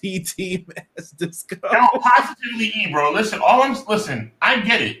 CT Mass Disco. No, positively E, bro. Listen, I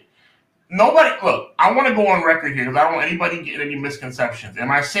get it. I want to go on record here because I don't want anybody getting any misconceptions.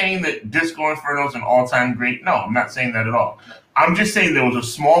 Am I saying that Disco Inferno is an all-time great? No, I'm not saying that at all. I'm just saying there was a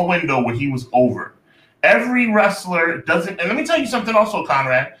small window where he was over. Every wrestler doesn't, and let me tell you something also,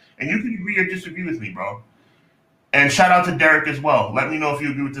 Conrad, and you can agree or disagree with me, bro. And shout out to Derek as well. Let me know if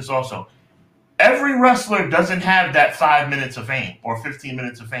you agree with this also. Every wrestler doesn't have that 5 minutes of fame or 15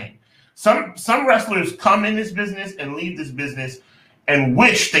 minutes of fame. Some wrestlers come in this business and leave this business and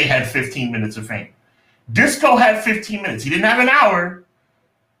wish they had 15 minutes of fame. Disco had 15 minutes. He didn't have an hour.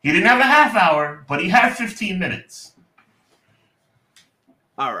 He didn't have a half hour, but he had 15 minutes.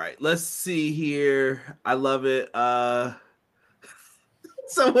 All right, let's see here. I love it.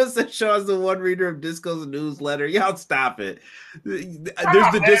 Someone said Sean's the one reader of Disco's newsletter. Y'all stop it. There's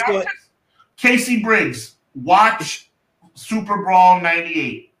the Disco. Casey Briggs, watch Super Brawl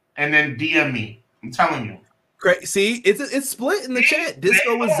 98 and then DM me. I'm telling you. Great. See, it's split in the chat.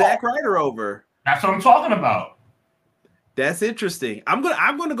 Disco with Zack Ryder over. That's what I'm talking about. That's interesting. I'm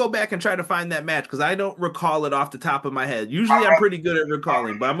gonna go back and try to find that match because I don't recall it off the top of my head. Usually I'm pretty good at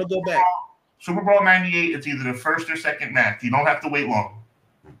recalling, but I'm gonna go back. Super Brawl 98, it's either the first or second match. You don't have to wait long.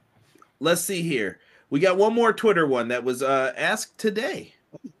 Let's see here. We got one more Twitter one that was asked today.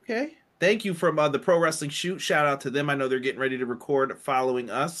 Okay. thank you from the Pro Wrestling Shoot. Shout out to them. I know they're getting ready to record following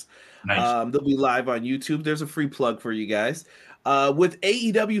us. Nice. They'll be live on YouTube. There's a free plug for you guys. With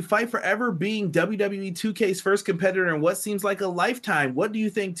AEW Fight Forever being WWE 2K's first competitor in what seems like a lifetime, what do you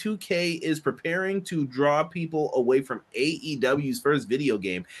think 2K is preparing to draw people away from AEW's first video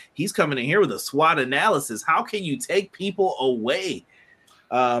game? He's coming in here with a SWOT analysis. How can you take people away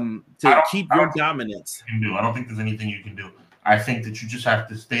to keep your dominance? I don't think there's anything you can do. I think that you just have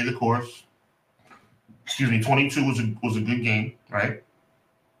to stay the course. Excuse me, 22 was a good game, right?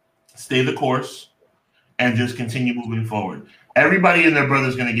 Stay the course and just continue moving forward. Everybody and their brother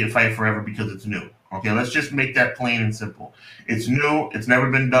is going to get Fight Forever because it's new. Okay, let's just make that plain and simple. It's new. It's never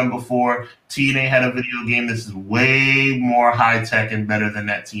been done before. TNA had a video game. This is way more high-tech and better than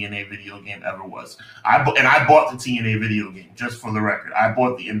that TNA video game ever was. I bought the TNA video game, just for the record. I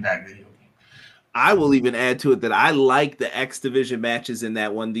bought the Impact video game. I will even add to it that I like the X Division matches in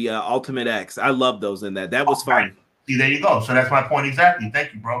that one, the Ultimate X. I love those in that. That was fun. Right. See, there you go. So that's my point exactly.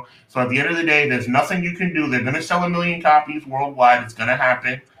 Thank you, bro. So at the end of the day, there's nothing you can do. They're going to sell 1 million copies worldwide. It's going to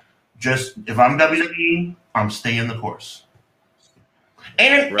happen. Just, if I'm WWE, I'm staying the course.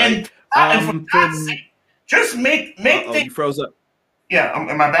 And for God's sake, just make things. You froze up. Yeah,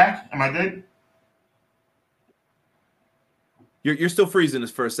 am I back? Am I good? You're still freezing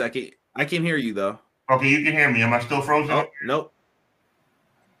us for a second. I can hear you, though. Okay, you can hear me. Am I still frozen? Oh, nope.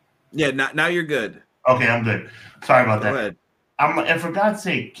 Yeah, now you're good. Okay, I'm good. Sorry about that. Go ahead. And for God's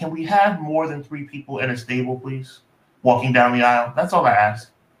sake, can we have more than 3 people in a stable, please? Walking down the aisle. That's all I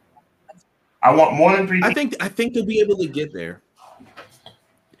ask. I want more than 3 people. I think they'll be able to get there.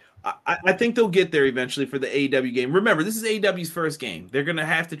 I think they'll get there eventually for the AEW game. Remember, this is AEW's first game. They're going to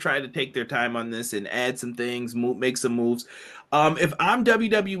have to try to take their time on this and add some things, make some moves. If I'm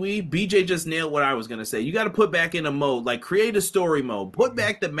WWE, BJ just nailed what I was going to say. You got to put back in a mode, like create a story mode. Put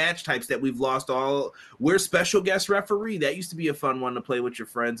back the match types that we've lost all. We're special guest referee. That used to be a fun one to play with your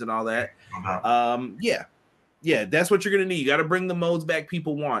friends and all that. Yeah, that's what you're going to need. You got to bring the modes back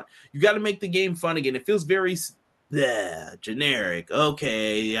people want. You got to make the game fun again. It feels very generic.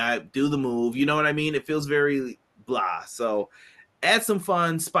 Okay, I do the move. You know what I mean? It feels very blah. So add some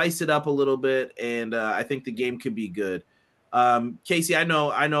fun, spice it up a little bit, and I think the game can be good. Casey, I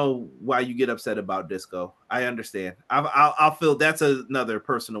know why you get upset about Disco. I understand. I'll feel that's another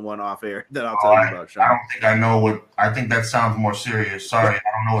personal one off air that I'll tell you about, Sean. I don't think I know what. I think that sounds more serious. Sorry, I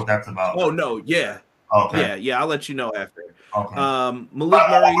don't know what that's about. Oh no, yeah. Okay. Yeah. I'll let you know after. Okay. Malik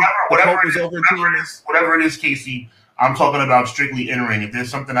Murray, whatever it is, Casey. I'm talking about strictly in ring. If there's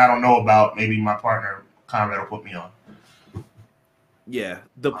something I don't know about, maybe my partner Conrad will put me on. Yeah,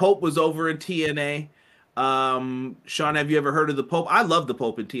 the Pope was over in TNA. Sean, have you ever heard of the Pope? I love the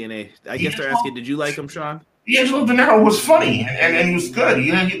Pope in TNA. I guess they're asking, did you like him, Sean? D'Angelo Dinero was funny and he was good. He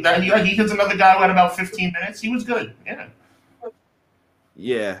hits another guy who had about 15 minutes. He was good. Yeah.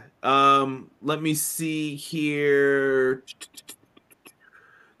 Yeah. Let me see here.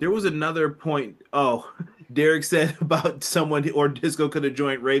 There was another point. Oh, Derek said about someone or Disco could have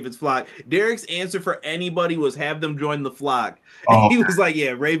joined Raven's flock. Derek's answer for anybody was have them join the flock. Oh. He was like,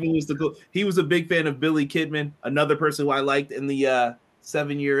 yeah, Raven was the cool. He was a big fan of Billy Kidman, another person who I liked in the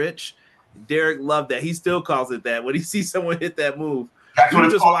 7-year itch. Derek loved that. He still calls it that when he sees someone hit that move. That's what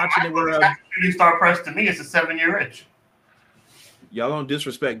just called. watching it. Where Shooting star press to me, it's a 7-year itch. Y'all don't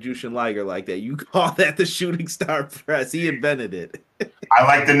disrespect Jushin Liger like that. You call that the shooting star press. He invented it. I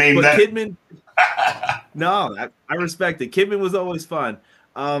like the name. But Kidman. No, I respect it. Kidman was always fun.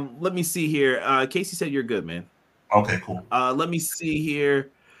 Let me see here. Casey said you're good, man. Okay, cool. Let me see here.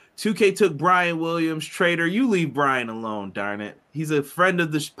 2K took Brian Williams. Trader, you leave Brian alone, darn it. He's a friend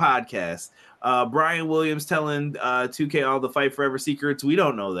of this podcast. Brian Williams telling 2K all the Fight Forever secrets. We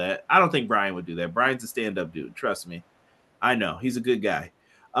don't know that. I don't think Brian would do that. Brian's a stand-up dude. Trust me. I know. He's a good guy.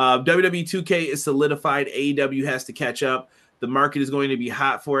 WWE 2K is solidified. AEW has to catch up. The market is going to be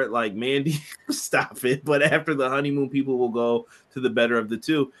hot for it. Like, Mandy, stop it. But after the honeymoon, people will go to the better of the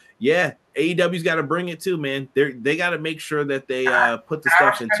two. Yeah, AEW's got to bring it too, man. They got to make sure that they put the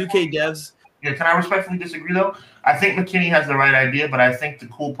stuff in. 2K devs. Yeah, can I respectfully disagree, though? I think McKinney has the right idea, but I think the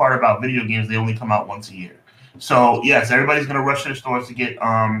cool part about video games, they only come out once a year. So, yes, everybody's going to rush to the stores to get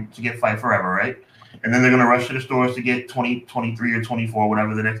Fight Forever, right? And then they're going to rush to the stores to get 2023 or 24,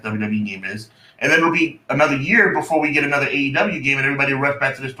 whatever the next WWE game is. And then it'll be another year before we get another AEW game, and everybody will rush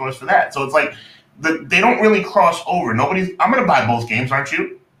back to the stores for that. So it's like they don't really cross over. I'm going to buy both games, aren't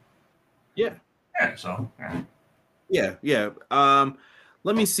you? Yeah. Yeah. So. Yeah.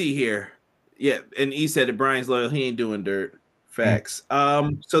 Let me see here. Yeah, and he said that Brian's loyal. He ain't doing dirt. Facts.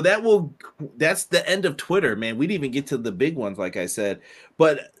 So that's the end of Twitter, man. We didn't even get to the big ones, like I said.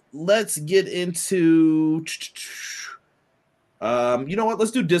 But let's get into. You know what?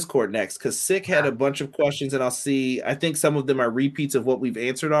 Let's do Discord next because Sick had a bunch of questions, and I think some of them are repeats of what we've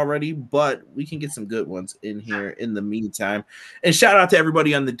answered already, but we can get some good ones in here in the meantime. And shout out to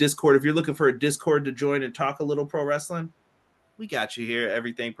everybody on the Discord. If you're looking for a Discord to join and talk a little pro wrestling, we got you here.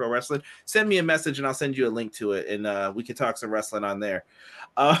 Everything Pro Wrestling. Send me a message and I'll send you a link to it, and we can talk some wrestling on there.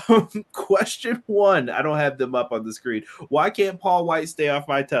 Question 1. I don't have them up on the screen. Why can't Paul White stay off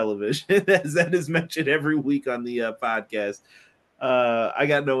my television? As that is mentioned every week on the podcast. I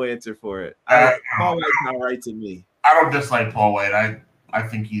got no answer for it. Paul White's not right to me. I don't dislike Paul White. I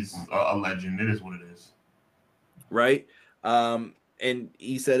think he's a legend. It is what it is. Right? And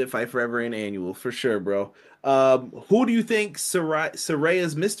he said it, Fight Forever and Annual for sure, bro. Who do you think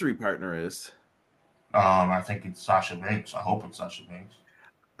Saraya's mystery partner is? I think it's Sasha Banks. I hope it's Sasha Banks.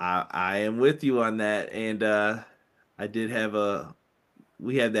 I am with you on that, and I did have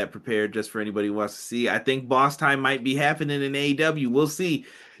we had that prepared just for anybody who wants to see. I think Boss Time might be happening in AEW. We'll see.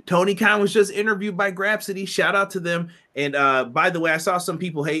 Tony Khan was just interviewed by Grapsody. Shout out to them. And by the way, I saw some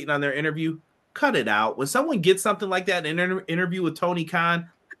people hating on their interview. Cut it out. When someone gets something like that, an interview with Tony Khan,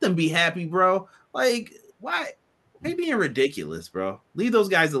 let them be happy, bro. Like, why? They being ridiculous, bro. Leave those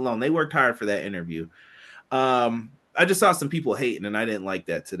guys alone. They worked hard for that interview. I just saw some people hating, and I didn't like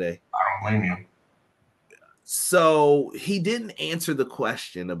that today. I don't blame you. So he didn't answer the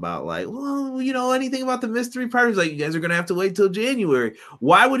question about like, well, you know, anything about the mystery partners. Like, you guys are going to have to wait till January.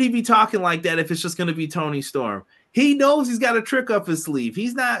 Why would he be talking like that if it's just going to be Tony Storm? He knows he's got a trick up his sleeve.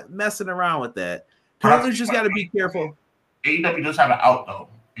 He's not messing around with that. Tony's just got to be careful. AEW does have an out though,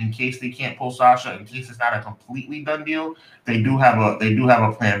 in case they can't pull Sasha. In case it's not a completely done deal, they do have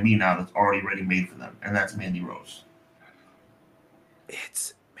a plan B now that's already ready made for them, and that's Mandy Rose.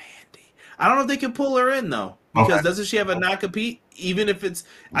 It's Mandy. I don't know if they can pull her in though, because doesn't she have a non-compete? Even if it's,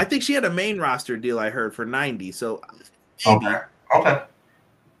 I think she had a main roster deal. I heard for 90. So maybe. Okay.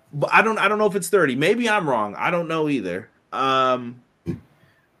 But I don't know if it's 30. Maybe I'm wrong. I don't know either.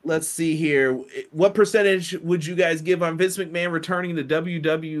 Let's see here. What percentage would you guys give on Vince McMahon returning to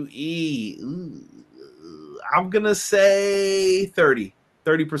WWE? I'm going to say 30.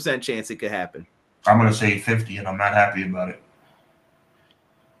 30% chance it could happen. I'm going to say 50, and I'm not happy about it.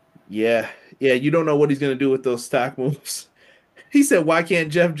 Yeah, you don't know what he's going to do with those stock moves. He said, why can't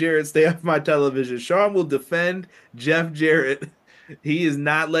Jeff Jarrett stay off my television? Sean will defend Jeff Jarrett. He is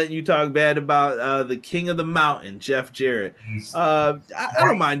not letting you talk bad about the king of the mountain, Jeff Jarrett. I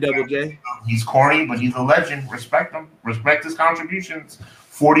don't mind Double J. He's corny, but he's a legend. Respect him. Respect his contributions.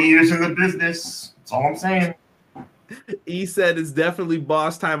 40 years in the business. That's all I'm saying. He said it's definitely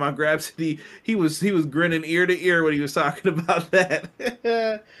boss time on Grapsody. He was grinning ear to ear when he was talking about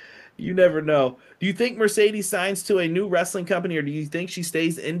that. You never know. Do you think Mercedes signs to a new wrestling company, or do you think she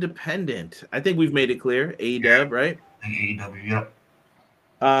stays independent? I think we've made it clear. AEW, right? AEW, yep.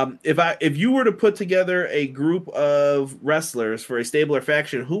 If you were to put together a group of wrestlers for a stable or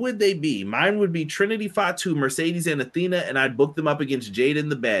faction, who would they be? Mine would be Trinity Fatu, Mercedes, and Athena, and I'd book them up against Jade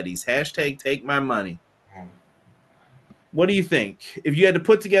and the Baddies. # take my money. What do you think? If you had to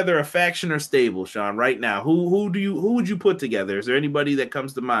put together a faction or stable, Sean, right now, who would you put together? Is there anybody that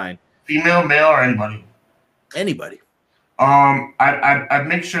comes to mind? Female, male, or anybody? Anybody. I'd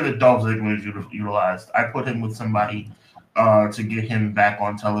make sure that Dolph Ziggler is utilized. I put him with somebody to get him back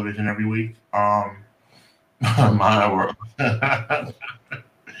on television every week. My word.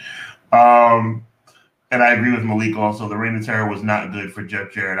 And I agree with Malik also. The Reign of Terror was not good for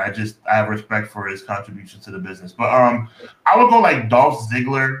Jeff Jarrett. I have respect for his contribution to the business. But I would go like Dolph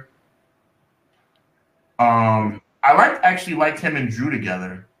Ziggler. I actually liked him and Drew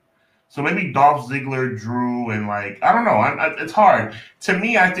together. So maybe Dolph Ziggler, Drew, and like, I don't know. It's hard. To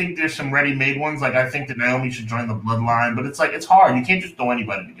me, I think there's some ready-made ones. Like, I think that Naomi should join the Bloodline. But it's like, it's hard. You can't just throw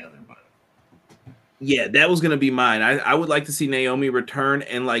anybody together. But yeah, that was going to be mine. I would like to see Naomi return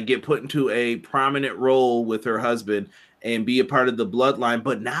and like get put into a prominent role with her husband and be a part of the Bloodline.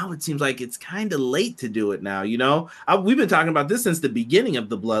 But now it seems like it's kind of late to do it now, you know? We've been talking about this since the beginning of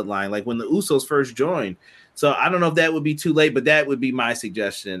the Bloodline, like when the Usos first joined. So I don't know if that would be too late, but that would be my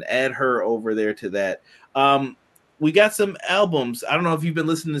suggestion. Add her over there to that. We got some albums. I don't know if you've been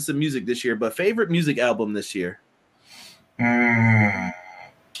listening to some music this year, but favorite music album this year? I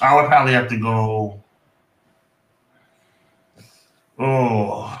would probably have to go.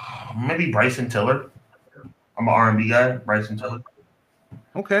 Oh, maybe Bryson Tiller. I'm an R&B guy. Bryson Tiller.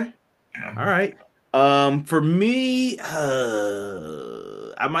 Okay. Yeah. All right. For me,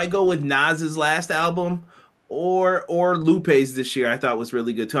 I might go with Nas's last album or Lupe's this year I thought was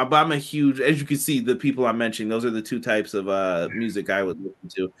really good too. But I'm a huge, as you can see, the people I'm mentioning, those are the two types of music I would listen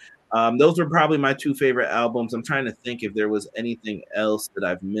to. Those were probably my two favorite albums. I'm trying to think if there was anything else that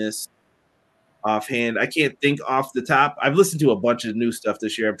I've missed offhand. I can't think off the top. I've listened to a bunch of new stuff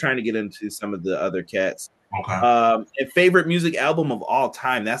this year. I'm trying to get into some of the other cats. Okay. And favorite music album of all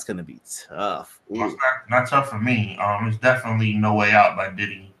time, that's going to be tough. Well, it's not tough for me. It's definitely No Way Out by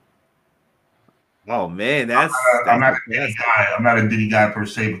Diddy. Oh man, I'm not a Diddy guy. I'm not a Diddy guy per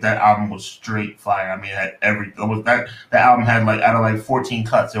se, but that album was straight fire. I mean, it had everything. That album had like out of like 14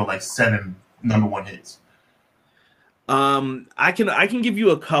 cuts, there were like 7 #1 hits. I can give you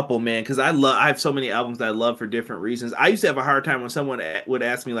a couple, man, because I have so many albums that I love for different reasons. I used to have a hard time when someone would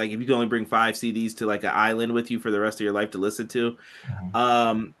ask me like if you can only bring 5 CDs to like an island with you for the rest of your life to listen to.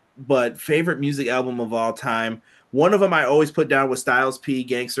 Mm-hmm. But favorite music album of all time, one of them I always put down was Styles P,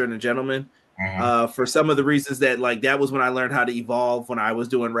 Gangster and a Gentleman. Mm-hmm. For some of the reasons that like that was when I learned how to evolve when I was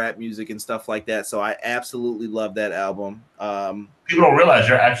doing rap music and stuff like that. So I absolutely love that album. People don't realize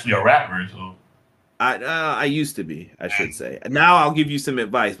you're actually a rapper, so. I used to be, I should say. Now I'll give you some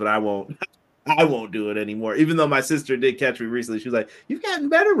advice, but I won't do it anymore. Even though my sister did catch me recently, she was like, "You've gotten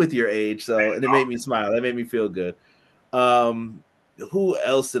better with your age," and it made me smile. That made me feel good. Who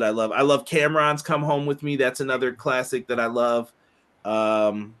else did I love? I love Cameron's "Come Home with Me." That's another classic that I love.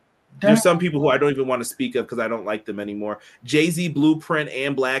 There's some people who I don't even want to speak of because I don't like them anymore. Jay-Z Blueprint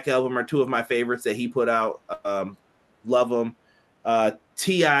and Black Album are two of my favorites that he put out. Love them.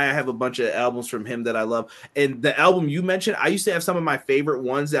 T.I., I have a bunch of albums from him that I love. And the album you mentioned, I used to have some of my favorite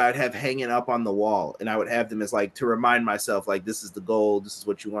ones that I'd have hanging up on the wall. And I would have them as like to remind myself, like, this is the goal. This is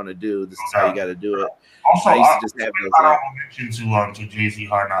what you want to do. This is how you got to do it. Also, I used to just have those. I mention to Jay-Z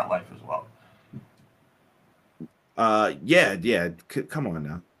Hard Knock Life as well. Yeah. Come on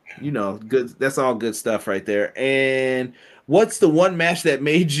now. You know, good. That's all good stuff right there. And what's the one match that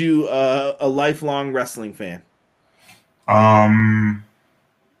made you a lifelong wrestling fan?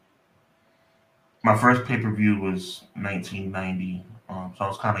 My first pay-per-view was 1990, so I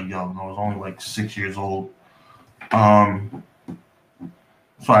was kind of young. I was only like 6 years old. So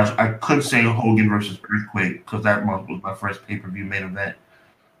I could say Hogan versus Earthquake because that month was my first pay-per-view main event.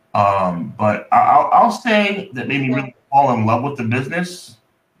 But I'll say that made me really fall in love with the business.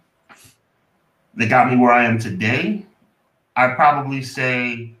 That got me where I am today. I'd probably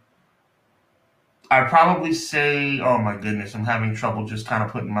say, oh my goodness, I'm having trouble just kind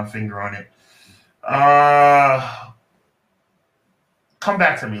of putting my finger on it. Come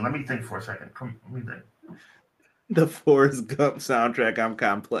back to me. Let me think for a second. Let me think. The Forrest Gump soundtrack. I'm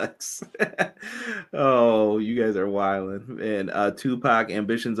complex. Oh, you guys are wildin'. And Tupac,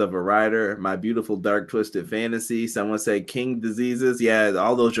 Ambitions of a Rider, My Beautiful Dark Twisted Fantasy. Someone said King Diseases. Yeah,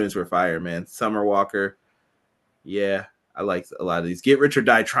 all those joints were fire, man. Summer Walker. Yeah, I liked a lot of these. Get Rich or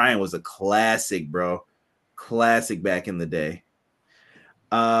Die Trying was a classic, bro. Classic back in the day.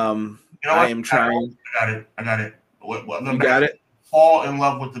 I am trying. I got it. You got it? Fall in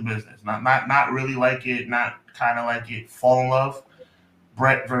love with the business. Not really like it, not kind of like it. Fall in love.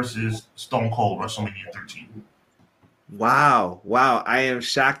 Brett versus Stone Cold, WrestleMania 13. Wow. I am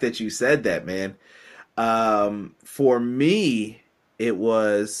shocked that you said that, man. For me, it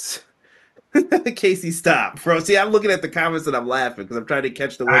was Casey, stop, bro. See, I'm looking at the comments and I'm laughing because I'm trying to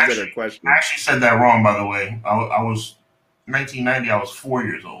catch the ones that are questioning. I actually said that wrong, by the way. I was 1990. I was 4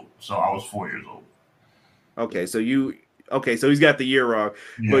 years old, so I was 4 years old. Okay, so he's got the year wrong,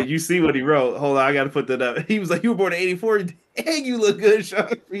 but you see what he wrote. Hold on, I got to put that up. He was like, "You were born in '84. Dang, you look good,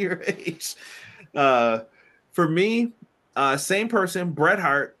 Sean, for your age." For me, same person, Bret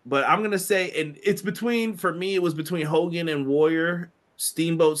Hart, but I'm gonna say, and it's between. For me, it was between Hogan and Warrior,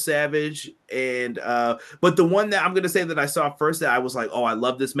 Steamboat Savage, and but the one that I'm gonna say that I saw first that I was like, "Oh, I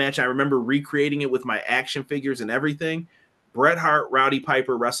love this match." I remember recreating it with my action figures and everything. Bret Hart, Rowdy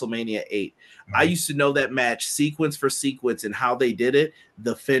Piper, WrestleMania 8. I used to know that match sequence for sequence and how they did it,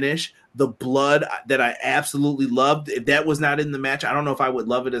 the finish, the blood that I absolutely loved. If that was not in the match, I don't know if I would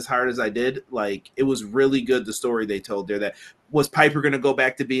love it as hard as I did. Like, it was really good, the story they told there. That was Piper going to go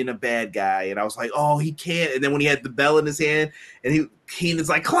back to being a bad guy? And I was like, oh, he can't. And then when he had the bell in his hand and Heenan's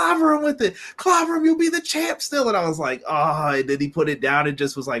like, clobber him with it. Clobber him, you'll be the champ still. And I was like, oh, and then he put it down and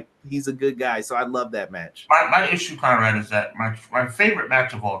just was like, he's a good guy. So I love that match. My issue, Conrad, is that my favorite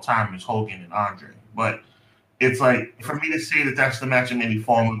match of all time is Hogan and Andre. But it's like, for me to say that that's the match that made me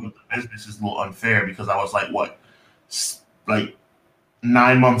fall in love with the business is a little unfair because I was like, what? Like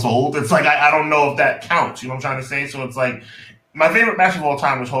 9 months old? It's like, I don't know if that counts. You know what I'm trying to say? So it's like, my favorite match of all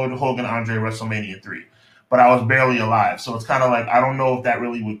time was Hogan Andre WrestleMania 3. But I was barely alive. So it's kind of like, I don't know if that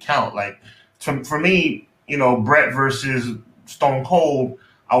really would count. Like, for me, Brett versus Stone Cold,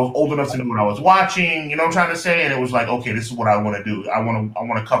 I was old enough to know what I was watching. You know what I'm trying to say? And it was like, okay, this is what I want to do. I want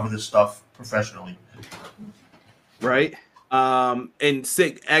to cover this stuff professionally. Right. And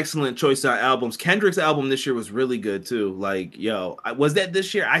sick, excellent choice on albums. Kendrick's album this year was really good too. Like, was that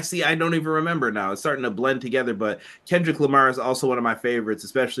this year? I don't even remember now. It's starting to blend together, but Kendrick Lamar is also one of my favorites,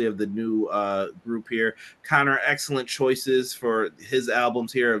 especially of the new group here. Connor, excellent choices for his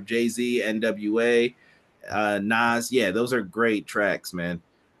albums here of Jay-Z, NWA, Nas. Yeah, those are great tracks, man.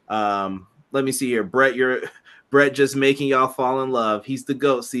 Let me see here. Brett just making y'all fall in love. He's the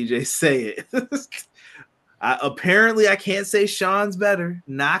GOAT, CJ. Say it. Apparently, I can't say Sean's better.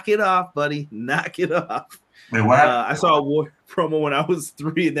 Knock it off, buddy. Knock it off. Wait, what? I saw a Warrior promo when I was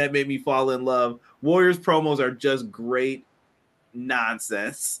 3, and that made me fall in love. Warriors promos are just great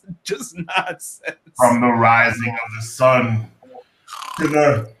nonsense. Just nonsense. From the rising of the sun to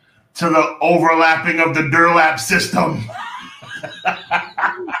the overlapping of the Durlap system.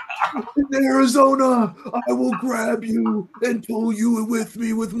 In Arizona, I will grab you and pull you with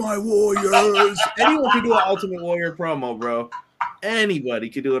me with my warriors. Anyone can do an Ultimate Warrior promo, bro. Anybody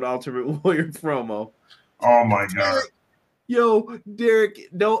can do an Ultimate Warrior promo. Oh my god. Yo, Derek,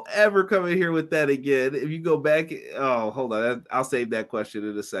 don't ever come in here with that again. If you go back, hold on. I'll save that question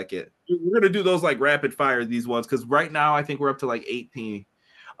in a second. We're going to do those like rapid fire, these ones, because right now I think we're up to like 18.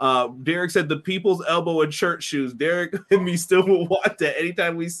 Derek said the people's elbow and shirt shoes. Derek and me still will want that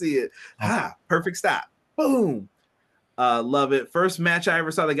anytime we see it. Perfect stop. Boom. Love it. First match I ever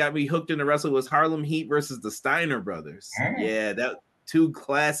saw that got me hooked into wrestling was Harlem Heat versus the Steiner Brothers. Yeah, that 2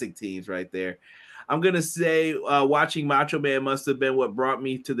 classic teams right there. I'm going to say watching Macho Man must have been what brought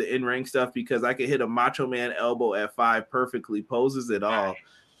me to the in-ring stuff because I could hit a Macho Man elbow at 5 perfectly, poses it all.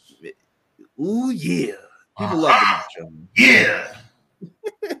 Ooh, yeah. People love the Macho Man. Yeah.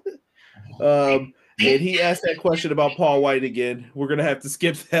 And he asked that question about Paul White again. We're gonna have to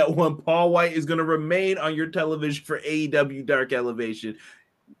skip that one. Paul White is gonna remain on your television for AEW Dark Elevation.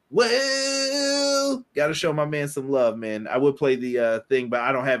 Well, gotta show my man some love, man. I would play the thing, but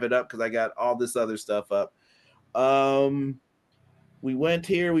I don't have it up because I got all this other stuff up. We went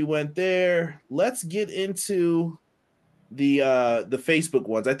here, we went there. Let's get into the Facebook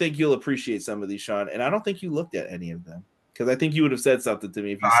ones. I think you'll appreciate some of these, Sean. And I don't think you looked at any of them. Because I think you would have said something to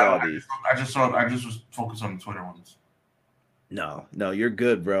me if you saw these. I just was focused on the Twitter ones. No, you're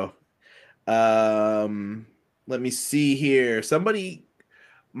good, bro. Let me see here. Somebody,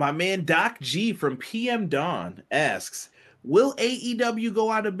 my man Doc G from PM Dawn asks, will AEW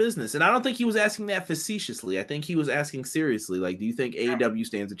go out of business? And I don't think he was asking that facetiously. I think he was asking seriously. Like, do you think AEW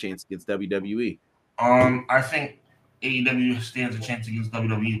stands a chance against WWE? I think AEW stands a chance against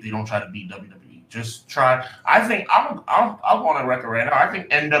WWE if they don't try to beat WWE. Just try. I think I'll go on a record right now. I think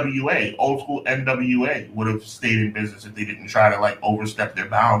NWA, old school NWA, would have stayed in business if they didn't try to like overstep their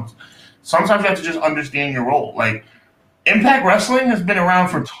bounds. Sometimes you have to just understand your role. Like Impact Wrestling has been around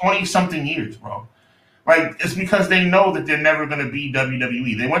for 20-something years, bro. Like it's because they know that they're never going to be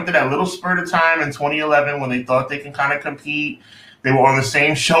WWE. They went through that little spurt of time in 2011 when they thought they can kind of compete. They were on the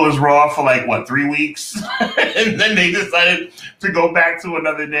same show as Raw for 3 weeks, and then they decided to go back to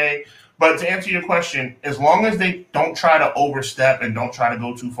another day. But to answer your question, as long as they don't try to overstep and don't try to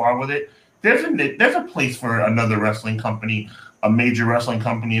go too far with it, there's a place for another wrestling company, a major wrestling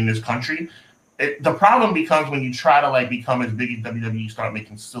company in this country. The problem becomes when you try to become as big as WWE, start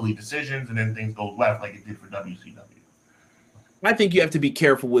making silly decisions, and then things go left like it did for WCW. I think you have to be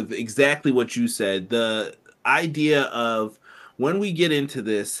careful with exactly what you said. The idea of when we get into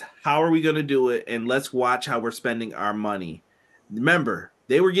this, how are we going to do it? And let's watch how we're spending our money. Remember,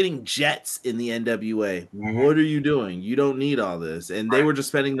 they were getting jets in the NWA. What are you doing? You don't need all this. And they were just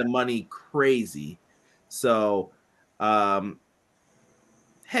spending the money crazy. So,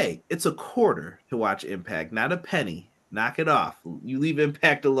 hey, it's a quarter to watch Impact, not a penny. Knock it off. You leave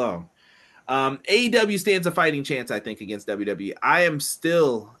Impact alone. AEW stands a fighting chance, I think, against WWE. I am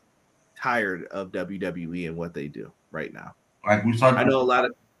still tired of WWE and what they do right now. Like we saw, I know a lot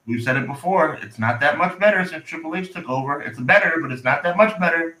of. We've said it before. It's not that much better since Triple H took over. It's better, but it's not that much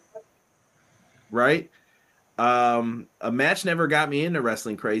better. Right? A match never got me into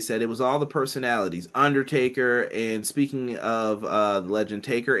wrestling craze. Said it was all the personalities. Undertaker, and speaking of the legend,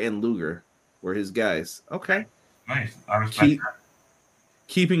 Taker and Luger were his guys. Okay. Nice. I respect that.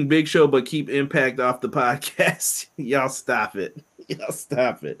 Keeping Big Show, but keep Impact off the podcast. Y'all stop it. Y'all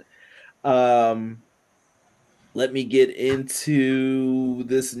stop it. Let me get into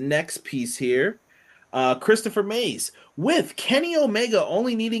this next piece here. Christopher Mays, with Kenny Omega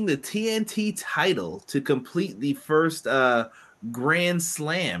only needing the TNT title to complete the first Grand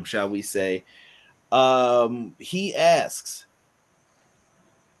Slam, shall we say. He asks,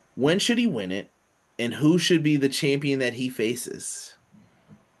 when should he win it, and who should be the champion that he faces?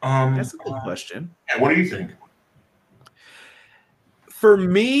 That's a good question. And what do you think? For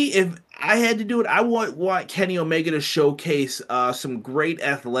me, if I had to do it, I want Kenny Omega to showcase some great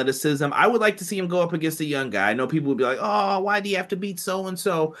athleticism. I would like to see him go up against a young guy. I know people would be like, oh, why do you have to beat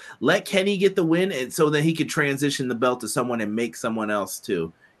so-and-so? Let Kenny get the win, and so that he could transition the belt to someone and make someone else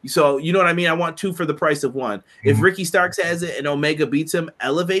too. So, you know what I mean? I want two for the price of one. Mm-hmm. If Ricky Starks has it and Omega beats him,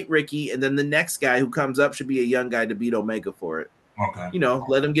 elevate Ricky, and then the next guy who comes up should be a young guy to beat Omega for it. Okay. You know,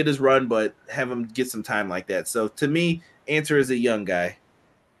 let him get his run, but have him get some time like that. So, to me, answer is a young guy.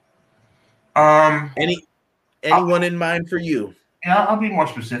 Anyone in mind for you? Yeah, I'll be more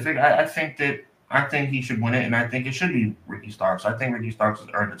specific. I think he should win it, and I think it should be Ricky Starks. I think Ricky Starks has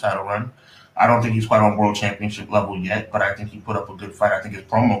earned the title run. I don't think he's quite on world championship level yet, but I think he put up a good fight. I think his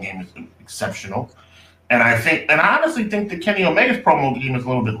promo game is exceptional. And I honestly think that Kenny Omega's promo game is a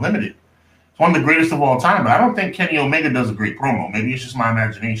little bit limited. It's one of the greatest of all time, but I don't think Kenny Omega does a great promo. Maybe it's just my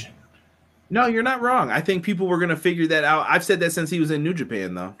imagination. No, you're not wrong. I think people were going to figure that out. I've said that since he was in New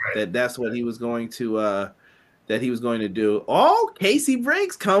Japan, though, right. That's what he was going to do. Oh, Casey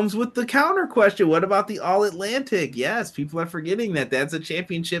Briggs comes with the counter question. What about the All Atlantic? Yes, people are forgetting that's a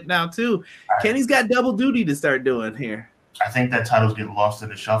championship now too. Kenny's got double duty to start doing here. I think that title's getting lost in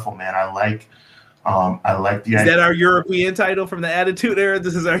the shuffle, man. I like the. Is that our European title from the Attitude Era?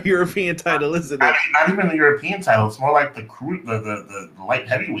 This is our European title, isn't it? Not even the European title. It's more like the light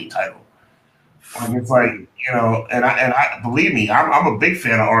heavyweight title. It's like, you know, and I believe me, I'm a big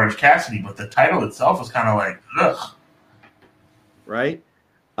fan of Orange Cassidy, but the title itself is kind of like, ugh. Right?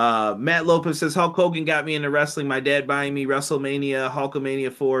 Matt Lopez says, Hulk Hogan got me into wrestling. My dad buying me WrestleMania,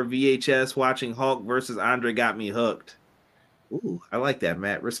 Hulkamania 4, VHS, watching Hulk versus Andre got me hooked. Ooh, I like that,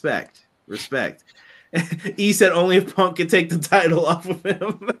 Matt. Respect. E said only if Punk can take the title off of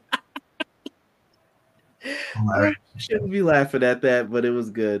him. I shouldn't be laughing at that, but it was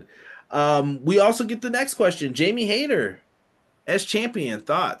good. We also get the next question. Jamie Hayter as champion,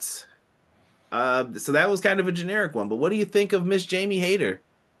 thoughts? So that was kind of a generic one, but what do you think of Miss Jamie Hayter?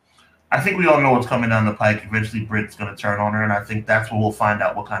 I think we all know what's coming down the pike. Eventually Britt's going to turn on her, and I think that's where we'll find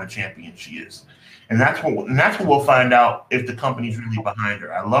out what kind of champion she is. And that's what we'll find out if the company's really behind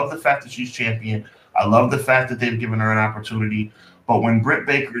her. I love the fact that she's champion. I love the fact that they've given her an opportunity. But when Britt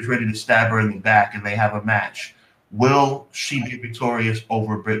Baker is ready to stab her in the back and they have a match, will she be victorious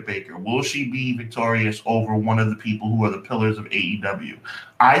over Britt Baker? Will she be victorious over one of the people who are the pillars of AEW?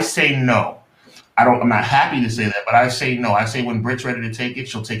 I say no. I'm not happy to say that, but I say no. I say when Britt's ready to take it,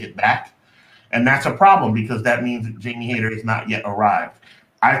 she'll take it back. And that's a problem because that means that Jamie Hayter has not yet arrived.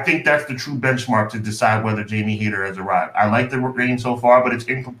 I think that's the true benchmark to decide whether Jamie Hayter has arrived. I like the reign so far, but it's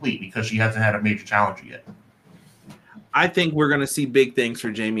incomplete because she hasn't had a major challenger yet. I think we're going to see big things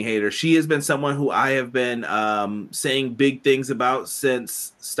for Jamie Hayter. She has been someone who I have been saying big things about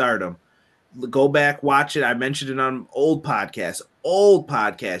since Stardom. Go back, watch it. I mentioned it on old podcast.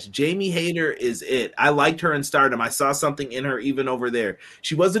 Jamie Hayter is it. I liked her in Stardom. I saw something in her even over there.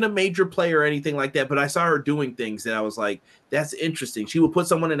 She wasn't a major player or anything like that, but I saw her doing things that I was like, that's interesting. She would put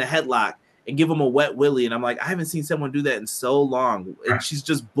someone in a headlock and give them a wet willy. And I'm like, I haven't seen someone do that in so long. And she's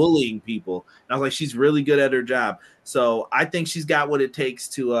just bullying people. And I was like, she's really good at her job. So I think she's got what it takes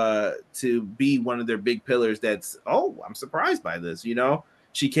to be one of their big pillars. I'm surprised by this, you know?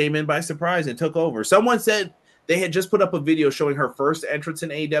 She came in by surprise and took over. Someone said they had just put up a video showing her first entrance in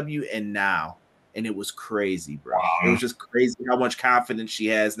AEW and now. And it was crazy, bro. Wow. It was just crazy how much confidence she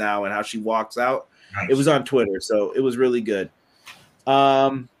has now and how she walks out. Nice. It was on Twitter, so it was really good.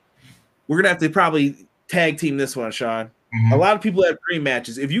 We're going to have to probably tag team this one, Sean. Mm-hmm. A lot of people have dream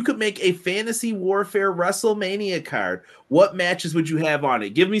matches. If you could make a Fantasy Warfare WrestleMania card, what matches would you have on it?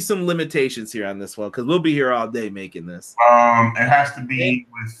 Give me some limitations here on this one because we'll be here all day making this. It has to be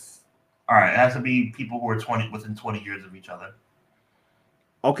it has to be people who are within 20 years of each other.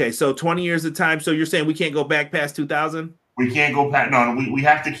 Okay, so 20 years of time. So you're saying we can't go back past 2000? We can't go past. No, we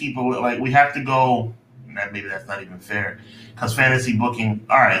have to keep it. Like we have to go. Maybe that's not even fair because fantasy booking.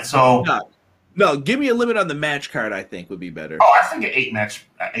 All right, so. No, give me a limit on the match card. I think would be better. Oh, I think an eight match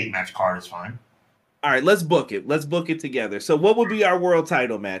card is fine. All right, let's book it. Let's book it together. So, what would be our world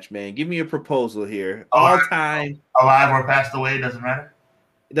title match, man? Give me a proposal here. All time, alive or passed away, doesn't matter.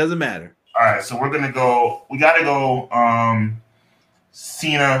 It doesn't matter. All right, so we're gonna go. We got to go.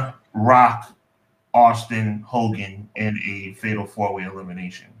 Cena, Rock, Austin, Hogan, in a fatal 4-way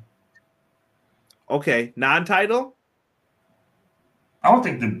elimination. Okay, non-title. I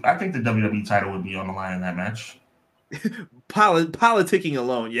think the WWE title would be on the line in that match. Politicking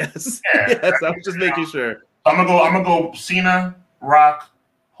alone, yes. Yeah. Yes, I was just making sure. I'm gonna go Cena, Rock,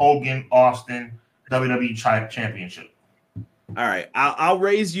 Hogan, Austin, WWE Championship. All right, I'll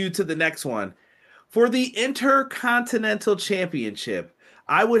raise you to the next one. For the Intercontinental Championship,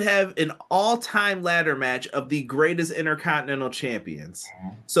 I would have an all-time ladder match of the greatest Intercontinental Champions.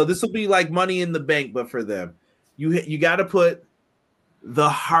 So this will be like Money in the Bank, but for them. You got to put the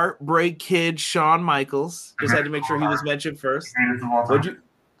Heartbreak Kid, Shawn Michaels. Just had to make sure he was mentioned first. The greatest of all time.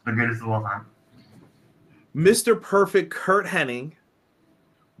 The greatest of all time. Mr. Perfect, Kurt Hennig.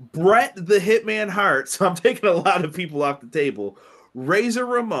 Bret the Hitman Hart. So I'm taking a lot of people off the table. Razor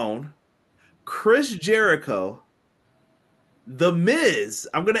Ramon. Chris Jericho. The Miz.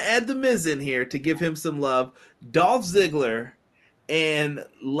 I'm going to add The Miz in here to give him some love. Dolph Ziggler. And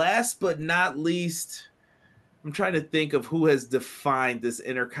last but not least, I'm trying to think of who has defined this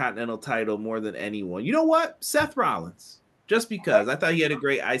Intercontinental title more than anyone. You know what? Seth Rollins. Just because. I thought he had a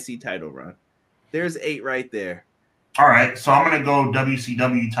great IC title run. There's 8 right there. All right. So I'm going to go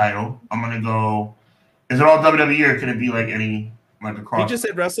WCW title. I'm going to go. Is it all WWE or can it be like any, like across? He just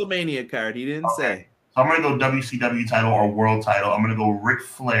said WrestleMania card. He didn't say. So I'm going to go WCW title or world title. I'm going to go Ric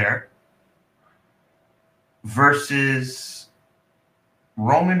Flair versus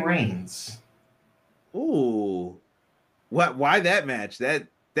Roman Reigns. Ooh. What? Why that match? That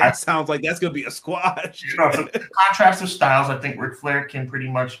sounds like that's going to be a squash. You know, the contrast of styles, I think Ric Flair can pretty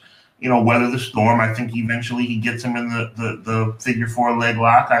much, weather the storm. I think eventually he gets him in the figure 4 leg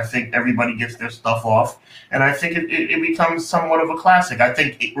lock. I think everybody gets their stuff off. And I think it becomes somewhat of a classic. I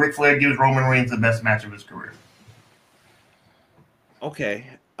think Ric Flair gives Roman Reigns the best match of his career. Okay.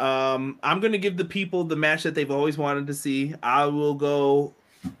 I'm going to give the people the match that they've always wanted to see. I will go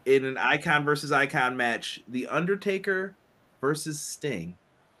in an icon versus icon match. The Undertaker versus Sting.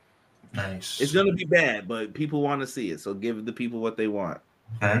 Nice. It's going to be bad, but people want to see it. So give the people what they want.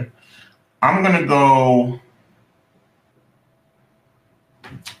 Okay. I'm going to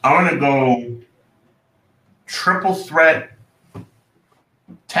go triple threat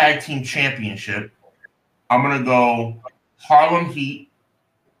tag team championship. I'm going to go Harlem Heat,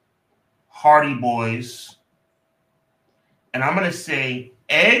 Hardy Boys, and I'm going to say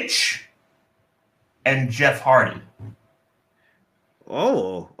Edge and Jeff Hardy.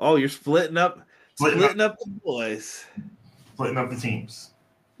 Oh, you're splitting up the boys. Splitting up the teams.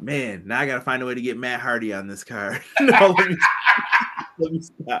 Man, now I got to find a way to get Matt Hardy on this card. No, let me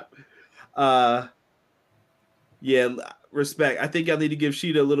stop. Yeah, respect. I think I need to give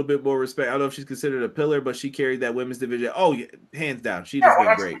Sheeta a little bit more respect. I don't know if she's considered a pillar, but she carried that women's division. Oh, yeah, hands down. Sheeta's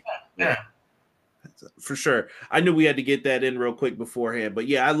been great. Yeah. For sure. I knew we had to get that in real quick beforehand. But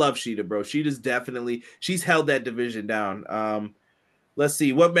yeah, I love Sheeta, bro. Sheeta's she's held that division down. Let's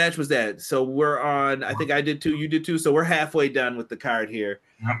see. What match was that? So we're on, I think I did 2, you did 2. So we're halfway done with the card here.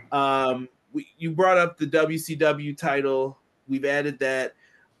 Yep. You brought up the WCW title. We've added that.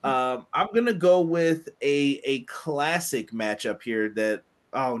 I'm going to go with a classic matchup here that,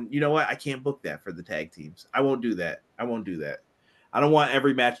 you know what? I can't book that for the tag teams. I won't do that. I don't want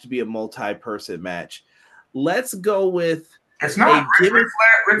every match to be a multi-person match. Let's go with. It's not Ric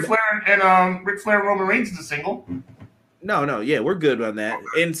Flair and Roman Reigns is a single. No, yeah, we're good on that.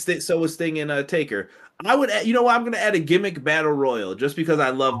 And so was Sting and Taker. I would, I'm going to add a gimmick battle royal just because I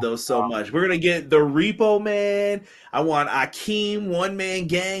love those so much. We're going to get the Repo Man. I want Akeem, One Man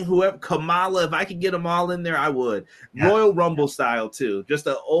Gang, whoever, Kamala. If I could get them all in there, I would. Yeah. Royal Rumble style too. Just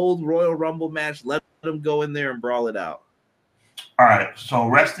an old Royal Rumble match. Let them go in there and brawl it out. All right. So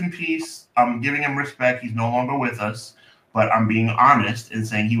rest in peace. I'm giving him respect. He's no longer with us, but I'm being honest in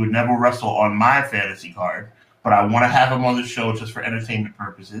saying he would never wrestle on my fantasy card. But I want to have him on the show just for entertainment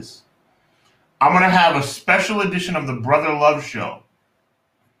purposes. I'm going to have a special edition of the Brother Love Show.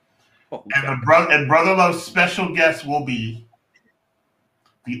 And Brother Love's special guest will be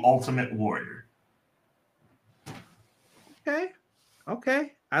the Ultimate Warrior.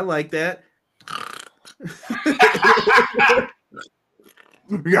 Okay. I like that.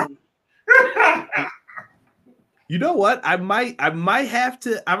 Yeah. You know what? I might have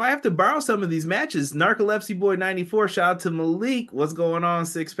to borrow some of these matches. Narcolepsy Boy 94. Shout out to Malik. What's going on,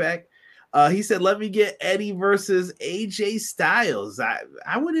 Six Pack? He said, "Let me get Eddie versus AJ Styles."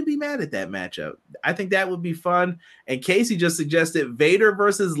 I wouldn't be mad at that matchup. I think that would be fun. And Casey just suggested Vader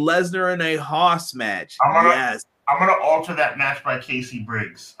versus Lesnar in a Hoss match. Yes, I'm gonna alter that match by Casey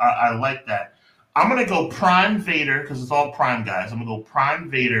Briggs. I like that. I'm gonna go Prime Vader because it's all Prime guys. I'm gonna go Prime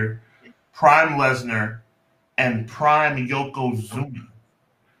Vader, Prime Lesnar, and Prime Yokozuna.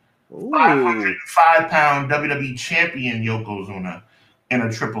 505-pound WWE champion Yokozuna in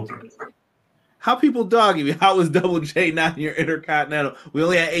a triple threat. How people dogging me? How was Double J not in your Intercontinental? We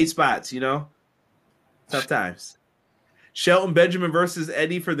only had 8 spots, Tough times. Shelton Benjamin versus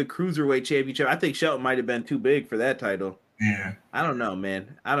Eddie for the Cruiserweight Championship. I think Shelton might have been too big for that title. Yeah. I don't know,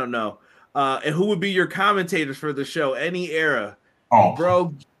 man. I don't know. And who would be your commentators for the show? Any era. Oh,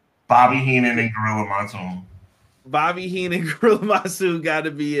 bro. Bobby Heenan and Gorilla Monsoon. Bobby Heenan, Gorilla Monsoon got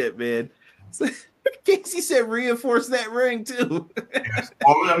to be it, man. Casey said reinforce that ring, too. Yes.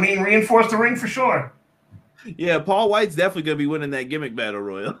 Well, I mean, reinforce the ring for sure. Yeah, Paul White's definitely going to be winning that gimmick battle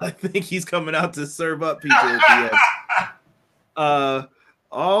royal. I think he's coming out to serve up people at the end.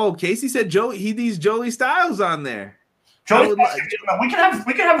 Casey said he needs Joey Styles on there. We can have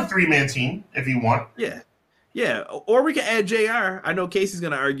a 3-man team if you want. Yeah. Or we can add JR. I know Casey's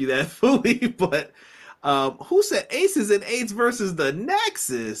going to argue that fully, but who said Aces and Eights versus the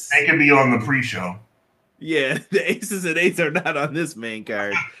Nexus? They could be on the pre-show. Yeah, the Aces and Eights are not on this main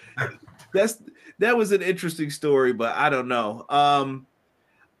card. That was an interesting story, but I don't know.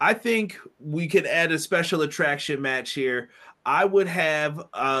 I think we could add a special attraction match here. I would have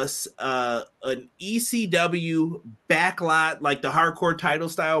us an ECW backlot, like the hardcore title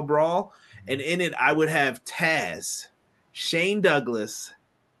style brawl. And in it, I would have Taz, Shane Douglas,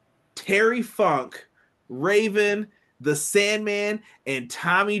 Terry Funk, Raven, the Sandman, and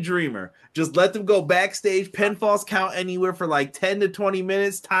Tommy Dreamer. Just let them go backstage. Pinfalls count anywhere for like 10 to 20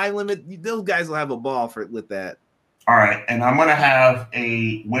 minutes. Time limit. Those guys will have a ball with that. All right. And I'm going to have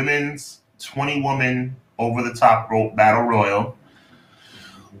a women's 20-woman over-the-top rope battle royal.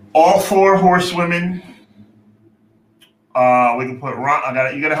 All 4 horsewomen. We can put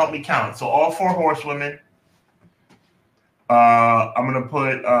you got to help me count. So all 4 horsewomen. I'm going to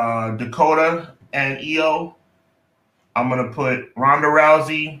put Dakota and Io. I'm going to put Ronda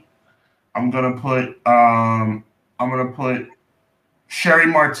Rousey. I'm going to put Sherry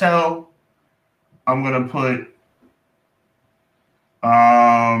Martel. I'm going to put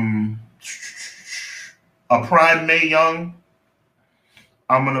a Prime Mae Young.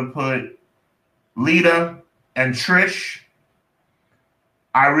 I'm going to put Lita and Trish.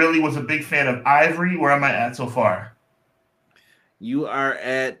 I really was a big fan of Ivory. Where am I at so far? You are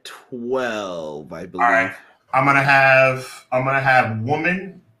at 12, I believe. All right. I'm gonna have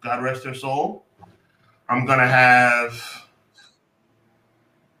Woman, God rest her soul. I'm gonna have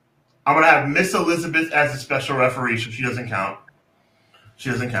Miss Elizabeth as a special referee, so she doesn't count.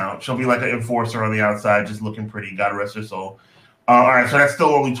 She'll be like an enforcer on the outside, just looking pretty. God rest her soul. All right, so that's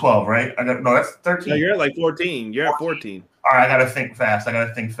still only 12, right? That's 13. No, you're at like 14. You're at 14. All right, I gotta think fast.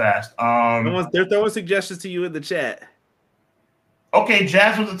 They're throwing suggestions to you in the chat. Okay,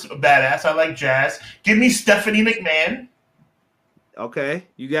 Jazz was a badass. I like Jazz. Give me Stephanie McMahon. Okay,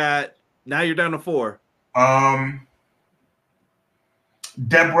 now you're down to 4.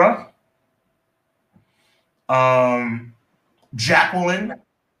 Deborah. Jacqueline.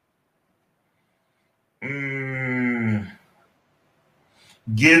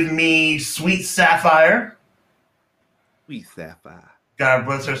 Give me Sweet Sapphire. Sweet Sapphire. God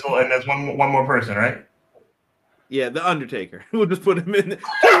bless her soul. And there's one more person, right? Yeah, the Undertaker. We'll just put him in.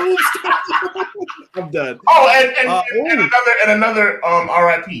 I'm done. Oh, and another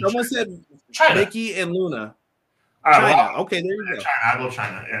RIP. Someone said China. Nikki and Luna. All right, China. well, Okay, there you go. China. I'll go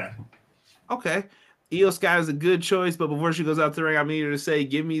China. Yeah. Okay. Io Sky is a good choice, but before she goes out the ring, I'm eager to say,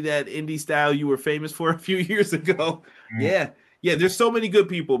 give me that indie style you were famous for a few years ago. Mm. Yeah. There's so many good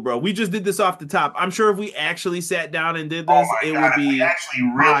people, bro. We just did this off the top. I'm sure if we actually sat down and did this, it would be if we actually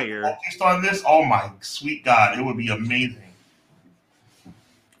really higher. Focused on this. Oh my sweet God, it would be amazing.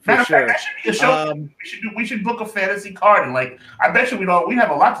 For sure. That should be a show. We should book a fantasy card, and I bet you we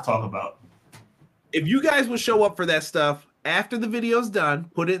have a lot to talk about. If you guys would show up for that stuff after the video's done,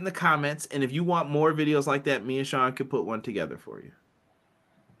 put it in the comments, and if you want more videos like that, me and Sean could put one together for you.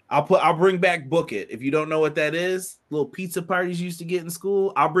 I'll bring back Book It. If you don't know what that is, little pizza parties you used to get in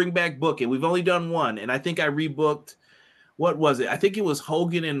school, I'll bring back Book It. We've only done one, and I think I rebooked. What was it? I think it was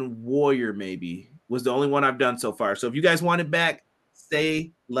Hogan and Warrior. Maybe was the only one I've done so far. So if you guys want it back,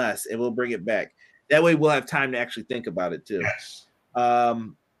 say less, and we'll bring it back. That way, we'll have time to actually think about it too. Yes.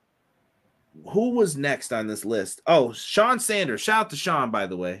 Who was next on this list? Oh, Sean Sanders. Shout out to Sean, by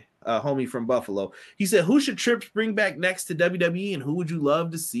the way, homie from Buffalo. He said, who should Trips bring back next to WWE, and who would you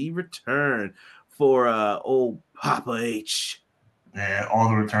love to see return for old Papa H? Yeah, all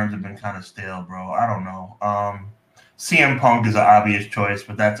the returns have been kind of stale, bro. I don't know. CM Punk is an obvious choice,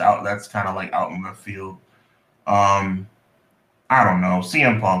 but that's kind of like out in the field. I don't know.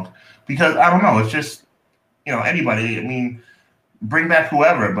 CM Punk. Because I don't know. It's just, anybody. I mean, bring back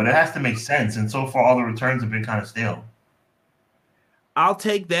whoever, but it has to make sense. And so far, all the returns have been kind of stale. I'll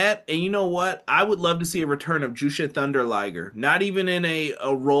take that. And you know what? I would love to see a return of Jushin Thunder Liger. Not even in a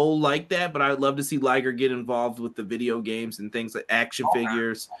role like that, but I would love to see Liger get involved with the video games and things like action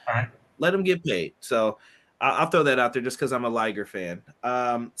figures. Okay. Let him get paid. So I'll throw that out there just because I'm a Liger fan.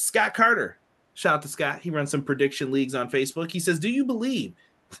 Scott Carter. Shout out to Scott. He runs some prediction leagues on Facebook. He says, do you believe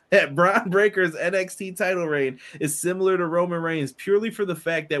that Bron Breakker's NXT title reign is similar to Roman Reigns purely for the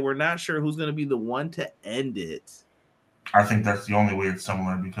fact that we're not sure who's going to be the one to end it? I think that's the only way it's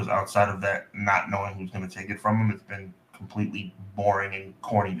similar, because outside of that, not knowing who's going to take it from him, it's been completely boring and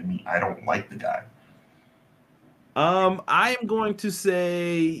corny to me. I don't like the guy. I am going to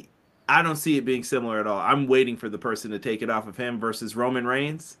say I don't see it being similar at all. I'm waiting for the person to take it off of him versus Roman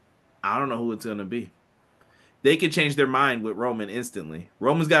Reigns. I don't know who it's going to be. They could change their mind with Roman instantly.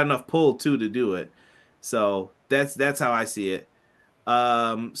 Roman's got enough pull too to do it. So that's how I see it.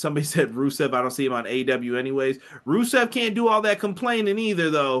 Somebody said Rusev. I don't see him on AEW anyways. Rusev can't do all that complaining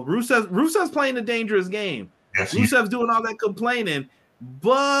either, though. Rusev's playing a dangerous game. Yes, Rusev's doing all that complaining,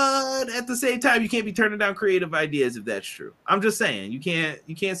 but at the same time, you can't be turning down creative ideas if that's true. I'm just saying you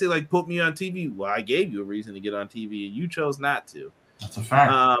can't say like put me on TV. Well, I gave you a reason to get on TV and you chose not to. that's a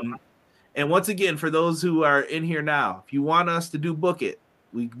fact. And once again, for those who are in here now, if you want us to do Book It,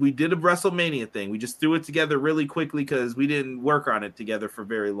 we did a WrestleMania thing. We just threw it together really quickly because we didn't work on it together for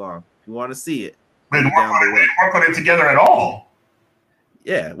very long. If you want to see it, We didn't work on it together at all.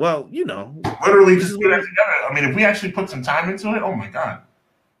 Yeah, well, you know. Literally just put it together. I mean, if we actually put some time into it, oh my God.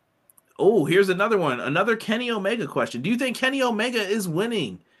 Oh, here's another one. Another Kenny Omega question. Do you think Kenny Omega is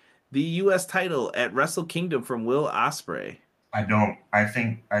winning the U.S. title at Wrestle Kingdom from Will Ospreay? I don't. I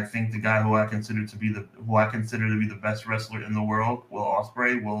think the guy who I consider to be the best wrestler in the world, Will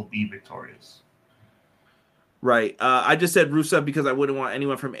Ospreay, will be victorious. Right. I just said Rusev because I wouldn't want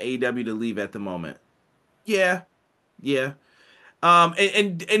anyone from AEW to leave at the moment. Yeah.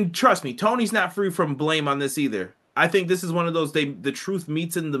 And trust me, Tony's not free from blame on this either. I think this is one of those the truth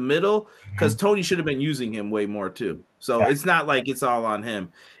meets in the middle, because Tony should have been using him way more too. So it's not like it's all on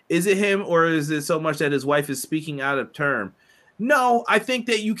him. Is it him, or is it so much that his wife is speaking out of term? No, I think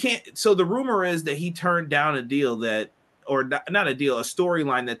that you can't. So the rumor is that he turned down a deal a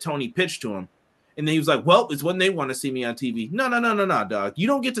storyline that Tony pitched to him. And then he was like, well, it's when they want to see me on TV. No, dog. You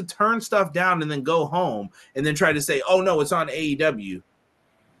don't get to turn stuff down and then go home and then try to say, oh, no, it's on AEW.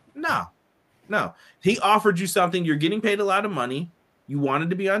 No. He offered you something. You're getting paid a lot of money. You wanted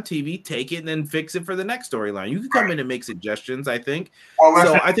to be on TV. Take it and then fix it for the next storyline. You can come in and make suggestions, I think.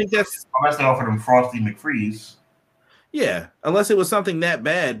 I think that's... Unless they offered him Frosty McFreeze. Yeah, unless it was something that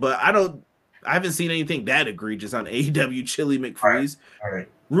bad. But I haven't seen anything that egregious on AEW Chili McFreeze. All right.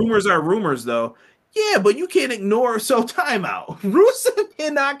 Rumors are rumors, though. Yeah, but you can't ignore. So timeout. Rusev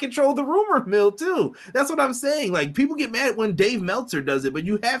cannot control the rumor mill, too. That's what I'm saying. Like, people get mad when Dave Meltzer does it, but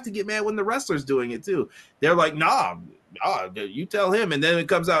you have to get mad when the wrestler's doing it, too. They're like, nah, you tell him. And then it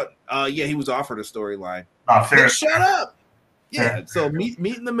comes out, yeah, he was offered a storyline. Fair. Shut up. Yeah, so meet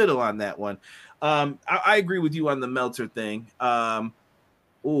in the middle on that one. I agree with you on the Meltzer thing.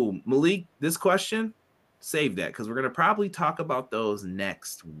 Malik, this question, save that, because we're going to probably talk about those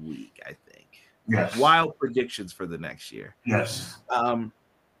next week, I think. Yes. Wild predictions for the next year. Yes.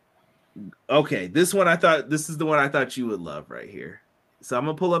 Okay, this is the one I thought you would love right here. So I'm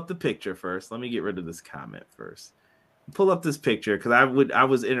gonna pull up the picture first. Let me get rid of this comment first. Pull up this picture because I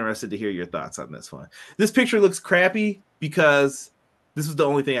was interested to hear your thoughts on this one. This picture looks crappy because this was the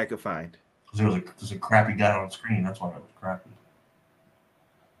only thing I could find. There's a crappy guy on screen. That's why it was crappy.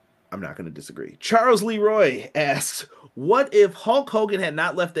 I'm not going to disagree. Charles Leroy asks, what if Hulk Hogan had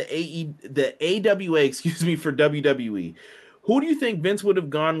not left the AWA, for WWE? Who do you think Vince would have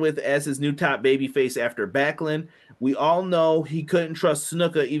gone with as his new top babyface after Backlund? We all know he couldn't trust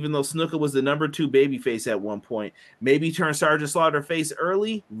Snuka, even though Snuka was the number 2 babyface at one point. Maybe turn Sergeant Slaughter face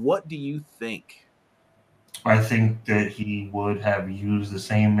early? What do you think? I think that he would have used the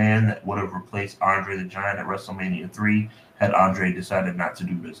same man that would have replaced Andre the Giant at WrestleMania 3 had Andre decided not to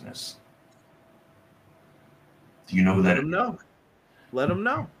do business. Do you know who that is? Let him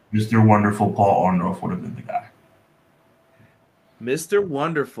know. Mr. Wonderful Paul Orndorff would have been the guy. Mr.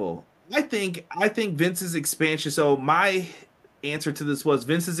 Wonderful. I think Vince's expansion. So my answer to this was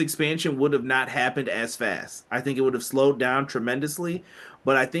Vince's expansion would have not happened as fast. I think it would have slowed down tremendously,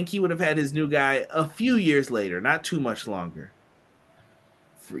 but I think he would have had his new guy a few years later, not too much longer.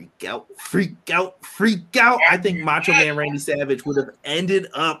 Freak out. I think Macho Man Randy Savage would have ended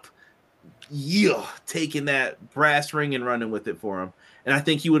up taking that brass ring and running with it for him. And I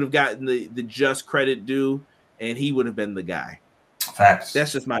think he would have gotten the just credit due, and he would have been the guy. Facts.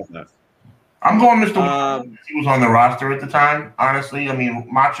 That's just my thought. I'm going Mr. Wonderful. He was on the roster at the time, honestly. I mean,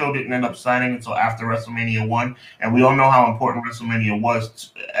 Macho didn't end up signing until after WrestleMania 1, and we all know how important WrestleMania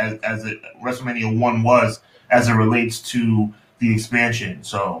was WrestleMania 1 was as it relates to the expansion.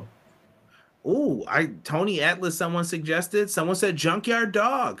 So, Tony Atlas, someone said Junkyard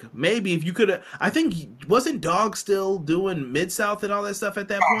Dog. Maybe if you could, I think, wasn't Dog still doing Mid-South and all that stuff at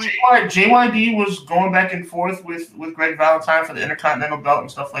that point? JYD was going back and forth with Greg Valentine for the Intercontinental belt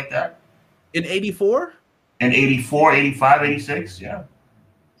and stuff like that. In 84? In 84, 85, 86, yeah.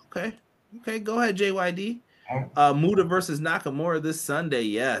 Okay, go ahead, JYD. Muta versus Nakamura this Sunday.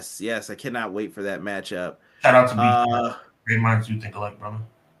 Yes, I cannot wait for that matchup. Shout out to me. Great minds do think alike, brother.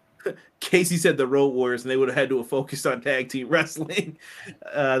 Casey said the Road Warriors, and they would have had to have focused on tag team wrestling.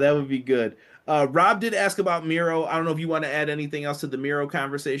 That would be good. Rob did ask about Miro. I don't know if you want to add anything else to the Miro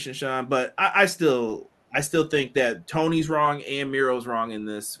conversation, Sean, but I still think that Tony's wrong and Miro's wrong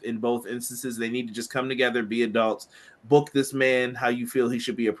in both instances. They need to just come together, be adults, book this man how you feel he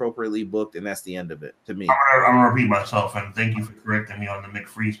should be appropriately booked, and that's the end of it to me. I'm gonna repeat myself, and thank you for correcting me on the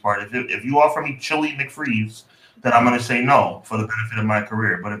McFreeze part. If you offer me chili McFreeze, then I'm gonna say no for the benefit of my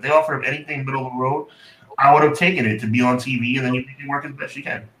career. But if they offer anything middle of the road, I would have taken it to be on TV, and then you can work as best you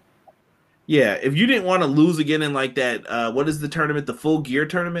can. Yeah, if you didn't want to lose again in like that, what is the tournament, the Full Gear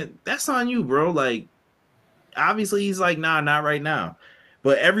tournament? That's on you, bro. Like, obviously he's like, nah, not right now.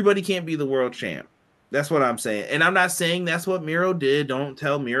 But everybody can't be the world champ. That's what I'm saying. And I'm not saying that's what Miro did. Don't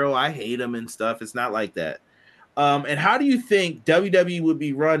tell Miro I hate him and stuff. It's not like that. And how do you think WWE would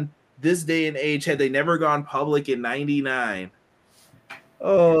be run this day and age had they never gone public in 99?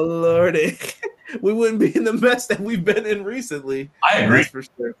 Oh, Lordy. We wouldn't be in the mess that we've been in recently. I agree. That's for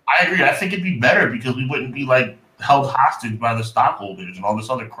sure. I agree. I think it'd be better because we wouldn't be like held hostage by the stockholders and all this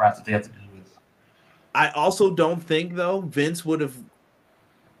other crap that they have to do with. I also don't think, though, Vince would have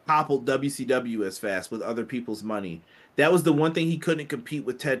toppled WCW as fast with other people's money. That was the one thing he couldn't compete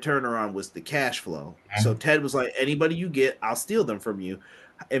with Ted Turner on, was the cash flow. Mm-hmm. So Ted was like, anybody you get, I'll steal them from you.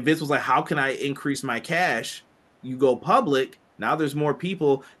 And Vince was like, how can I increase my cash? You go public. Now there's more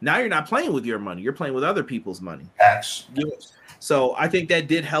people. Now you're not playing with your money. You're playing with other people's money. Yes. So I think that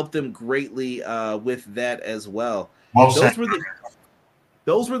did help them greatly with that as well. Well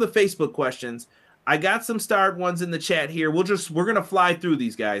those were the Facebook questions. I got some starred ones in the chat here. We're gonna fly through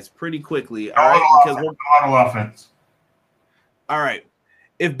these guys pretty quickly. All right. All right.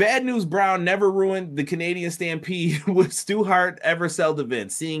 If Bad News Brown never ruined the Canadian Stampede, would Stu Hart ever sell to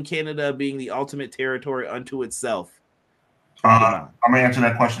Vince, seeing Canada being the ultimate territory unto itself? I'm going to answer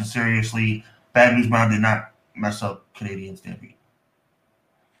that question seriously. Bad News Brown did not mess up Canadian Stampede.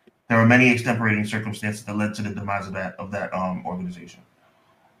 There were many extenuating circumstances that led to the demise of that organization.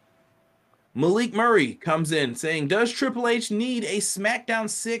 Malik Murray comes in saying, does Triple H need a SmackDown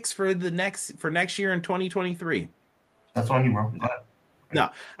 6 for next year in 2023? That's on you, bro. No,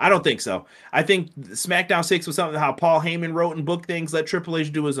 I don't think so. I think SmackDown 6 was something how Paul Heyman wrote and booked things. Let Triple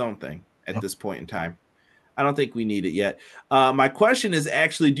H do his own thing at this point in time. I don't think we need it yet. My question is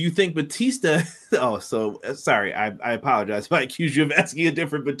actually, do you think Batista... sorry, I apologize if I accused you of asking a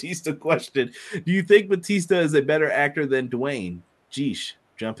different Batista question. Do you think Batista is a better actor than Dwayne? Jeesh,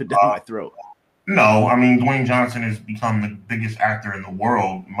 jumping down my throat. No, I mean, Dwayne Johnson has become the biggest actor in the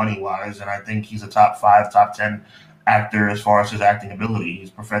world, money-wise, and I think he's a top 5, top 10 actor as far as his acting ability. He's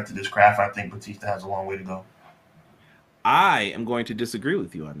perfected his craft. I think Batista has a long way to go. I am going to disagree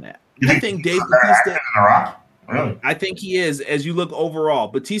with you on that. I think Dave Batista. Really? I think he is. As you look overall,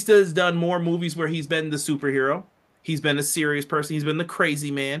 Batista has done more movies where he's been the superhero. He's been a serious person. He's been the crazy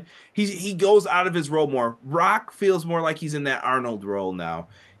man. He goes out of his role more. Rock feels more like he's in that Arnold role now.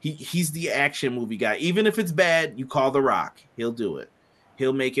 He's the action movie guy. Even if it's bad, you call The Rock. He'll do it.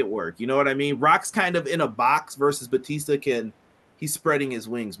 He'll make it work. You know what I mean? Rock's kind of in a box versus Batista he's spreading his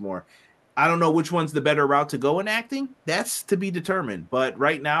wings more. I don't know which one's the better route to go in acting. That's to be determined. But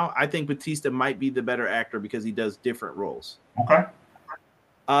right now, I think Batista might be the better actor because he does different roles. Okay.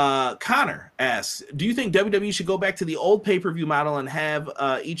 Connor asks, do you think WWE should go back to the old pay-per-view model and have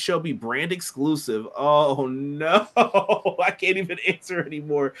each show be brand exclusive? Oh, no. I can't even answer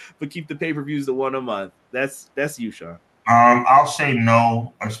anymore, but keep the pay-per-views to one a month. That's you, Sean. I'll say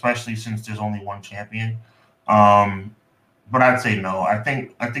no, especially since there's only one champion. But I'd say no. I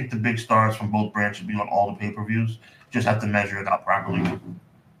think the big stars from both brands should be on all the pay-per-views. Just have to measure it out properly.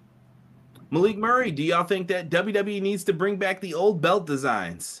 Malik Murray, do y'all think that WWE needs to bring back the old belt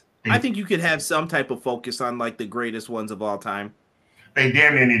designs? I think you could have some type of focus on like the greatest ones of all time. They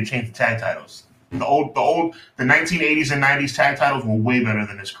damn near need to change the tag titles. The 1980s and 90s tag titles were way better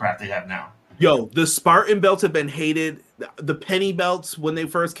than this crap they have now. Yo, the Spartan belts have been hated. The penny belts when they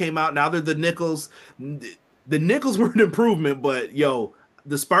first came out, now they're the nickels. The nickels were an improvement, but yo,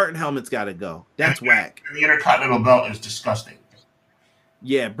 the Spartan helmet's got to go. That's whack. And the Intercontinental belt is disgusting.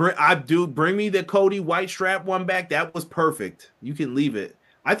 Yeah, bring me the Cody white strap one back. That was perfect. You can leave it.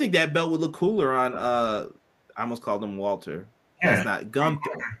 I think that belt would look cooler on. I almost called him Walter. Yeah. That's not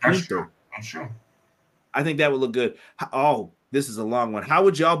Gunther. That's true. That's true. I think that would look good. Oh, this is a long one. How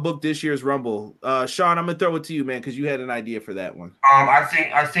would y'all book this year's Rumble? Sean, I'm gonna throw it to you, man, because you had an idea for that one. I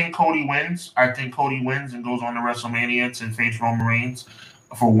think Cody wins. I think Cody wins and goes on to WrestleMania to face Roman Reigns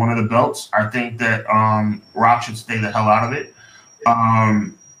for one of the belts. I think that Rock should stay the hell out of it.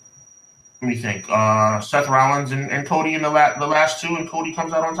 Let me think. Seth Rollins and Cody in the last two, and Cody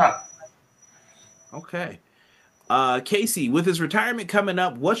comes out on top. Okay. Casey, with his retirement coming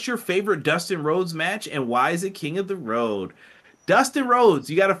up, what's your favorite Dustin Rhodes match, and why is it King of the Road? Dustin Rhodes,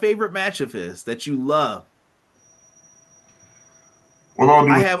 you got a favorite match of his that you love? Well,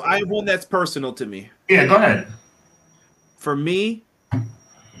 I have one that's personal to me. Yeah, go ahead. For me,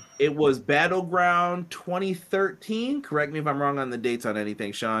 it was Battleground 2013. Correct me if I'm wrong on the dates on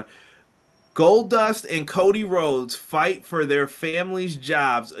anything, Sean. Goldust and Cody Rhodes fight for their families'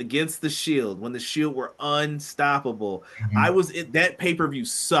 jobs against the Shield when the Shield were unstoppable. Mm-hmm. I was in that pay-per-view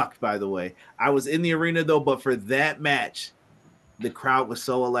sucked, by the way. I was in the arena though, but for that match, the crowd was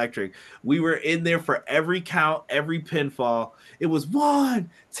so electric. We were in there for every count, every pinfall. It was 1,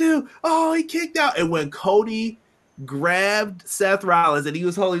 2, oh, he kicked out. And when Cody grabbed Seth Rollins and he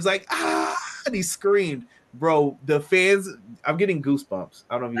was holding, he was like, ah, and he screamed. Bro, the fans, I'm getting goosebumps.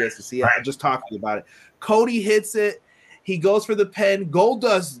 I don't know if you guys can see it. I'm just talking about it. Cody hits it. He goes for the pen.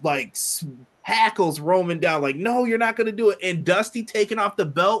 Goldust like hackles Roman down like, no, you're not going to do it. And Dusty taking off the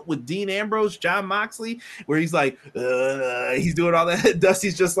belt with Dean Ambrose, John Moxley, where he's like, he's doing all that.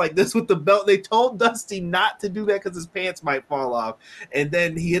 Dusty's just like this with the belt. They told Dusty not to do that because his pants might fall off. And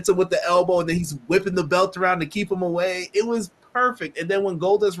then he hits him with the elbow, and then he's whipping the belt around to keep him away. It was perfect. And then when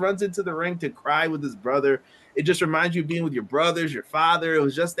Goldust runs into the ring to cry with his brother, it just reminds you of being with your brothers, your father. It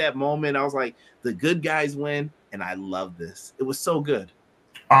was just that moment. I was like, the good guys win, and I love this. It was so good.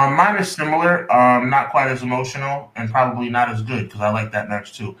 Mine is similar, not quite as emotional, and probably not as good because I like that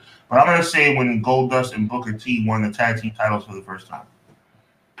match too. But I'm gonna say when Goldust and Booker T won the tag team titles for the first time.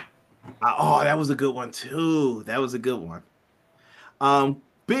 Oh, that was a good one too. That was a good one.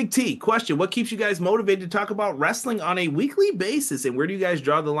 Big T, question: what keeps you guys motivated to talk about wrestling on a weekly basis, and where do you guys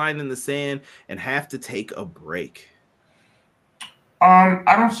draw the line in the sand and have to take a break? I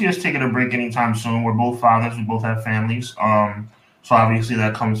don't see us taking a break anytime soon. We're both fathers. We both have families. So obviously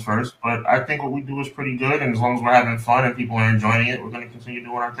that comes first. But I think what we do is pretty good, and as long as we're having fun and people are enjoying it, we're going to continue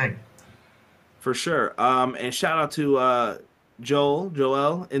doing our thing. For sure. And shout out to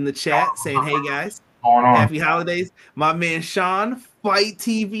Joel in the chat saying, hey guys, going on? Happy holidays. My man Sean, Fight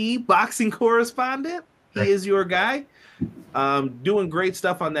TV boxing correspondent. He is your guy. Doing great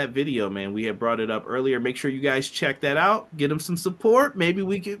stuff on that video, man. We had brought it up earlier. Make sure you guys check that out. Get him some support. Maybe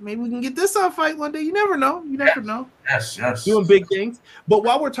we can get this on Fight one day. You never know. You never know. Yes. Doing big things. But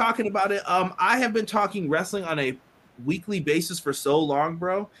while we're talking about it, I have been talking wrestling on a weekly basis for so long,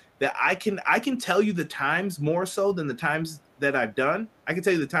 bro, that I can tell you the times more so than the times that I've done. I can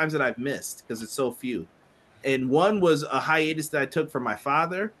tell you the times that I've missed because it's so few. And one was a hiatus that I took for my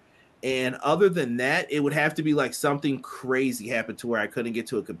father. And other than that, it would have to be like something crazy happened to where I couldn't get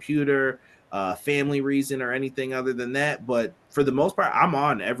to a computer, family reason or anything other than that. But for the most part, I'm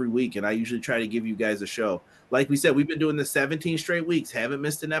on every week, and I usually try to give you guys a show. Like we said, we've been doing this 17 straight weeks, haven't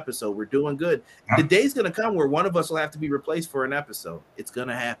missed an episode. We're doing good. The day's going to come where one of us will have to be replaced for an episode. It's going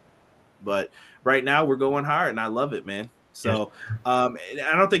to happen. But right now, we're going hard, and I love it, man. So I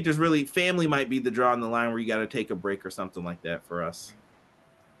don't think there's really – family might be the draw on the line where you got to take a break or something like that for us.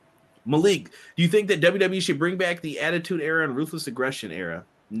 Malik, do you think that WWE should bring back the Attitude Era and Ruthless Aggression Era?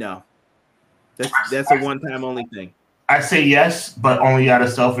 No. That's a one-time only thing. I say yes, but only out of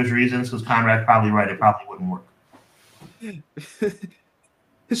selfish reasons, because Conrad's probably right. It probably wouldn't work.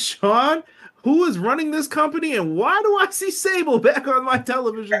 Sean, who is running this company, and why do I see Sable back on my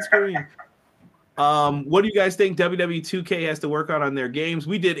television screen? What do you guys think WWE 2K has to work on their games?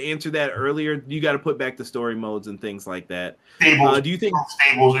 We did answer that earlier. You got to put back the story modes and things like that. Stables, do you think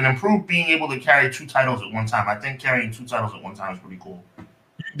stables and improve being able to carry 2 titles at one time? I think carrying 2 titles at one time is pretty cool.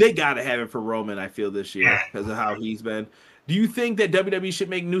 They got to have it for Roman, I feel, this year because of how he's been. Do you think that WWE should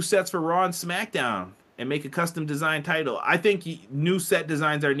make new sets for Raw and SmackDown and make a custom design title? I think new set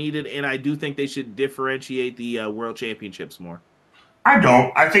designs are needed, and I do think they should differentiate the World Championships more. I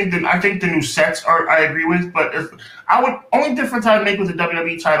don't. I think the new sets are. I agree with, but I would only difference I'd make with the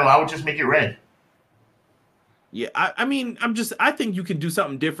WWE title. I would just make it red. Yeah, I mean, I think you can do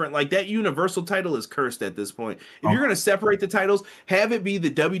something different. Like that Universal title is cursed at this point. If you're gonna separate the titles, have it be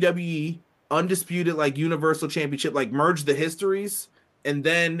the WWE undisputed like Universal Championship, like merge the histories, and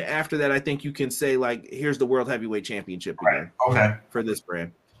then after that, I think you can say like, here's the World Heavyweight Championship again. Right. Okay. For this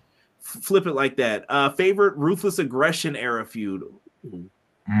brand, flip it like that. Favorite Ruthless Aggression era feud.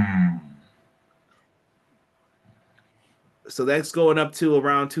 So that's going up to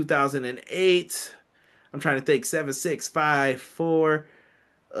around 2008. I'm trying to think. 7, 6, 5, 4.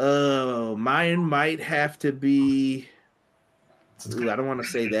 Mine might have to be. Ooh, I don't want to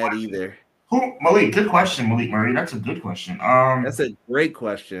say that either. Who, Malik? Good question, Malik Murray. That's a good question. That's a great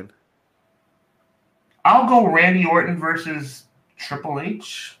question. I'll go Randy Orton versus Triple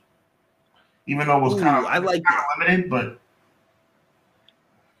H, even though it was kind of limited, but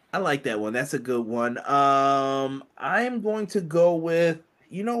I like that one. That's a good one. I'm going to go with.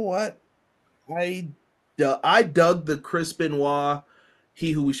 You know what? I dug the Chris Benoit,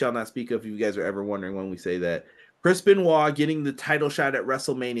 he who we shall not speak of. If you guys are ever wondering when we say that, Chris Benoit getting the title shot at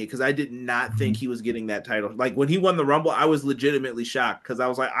WrestleMania, because I did not think he was getting that title. Like when he won the Rumble, I was legitimately shocked because I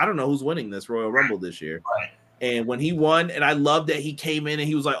was like, I don't know who's winning this Royal Rumble this year. Right. And when he won, and I love that he came in and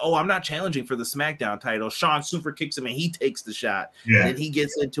he was like, oh, I'm not challenging for the SmackDown title. Shawn super kicks him and he takes the shot. Yeah. And he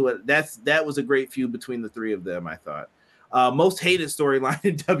gets into it. That was a great feud between the three of them, I thought. Most hated storyline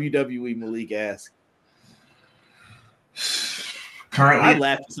in WWE, Malik asked. Currently, I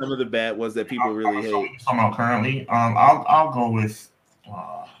laughed at some of the bad ones that people really hate. Somehow currently, I'll go with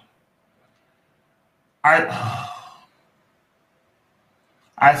I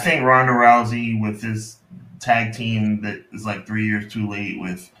think Ronda Rousey with this tag team that is like 3 years too late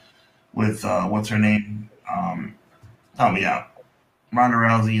with what's her name? Help me out. Ronda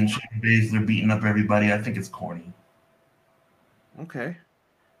Rousey and Shayna Baszler beating up everybody. I think it's corny.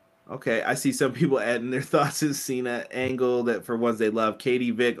 Okay, I see some people adding their thoughts as Cena Angle that for ones they love.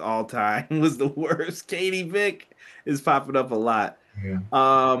 Katie Vick all time was the worst. Katie Vick is popping up a lot. Yeah.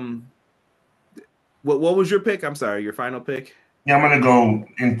 What was your pick? I'm sorry, your final pick? Yeah, I'm gonna go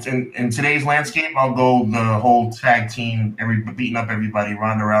in today's landscape. I'll go the whole tag team, beating up everybody.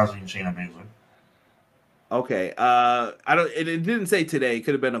 Ronda Rousey and Shayna Baszler. Okay. I don't. It didn't say today. It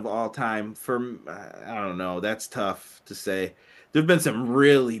could have been of all time. I don't know. That's tough to say. There've been some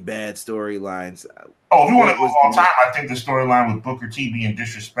really bad storylines. Oh, if you want to go all time, I think the storyline with Booker T being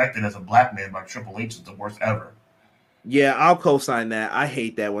disrespected as a black man by Triple H is the worst ever. Yeah, I'll co-sign that. I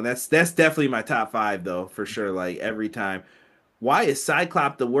hate that one. That's definitely my top 5 though, for sure. Like every time. Why is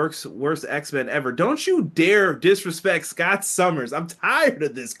Cyclops the worst X-Men ever? Don't you dare disrespect Scott Summers. I'm tired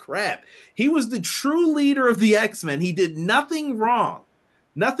of this crap. He was the true leader of the X-Men. He did nothing wrong.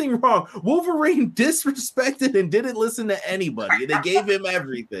 Nothing wrong. Wolverine disrespected and didn't listen to anybody. They gave him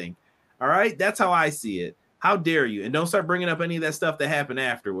everything. All right? That's how I see it. How dare you? And don't start bringing up any of that stuff that happened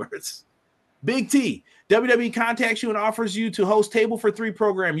afterwards. Big T. WWE contacts you and offers you to host Table for 3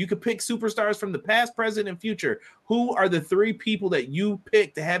 program. You could pick superstars from the past, present, and future. Who are the 3 people that you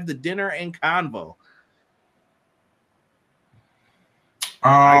pick to have the dinner and convo?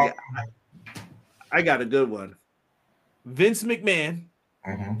 I got a good one. Vince McMahon,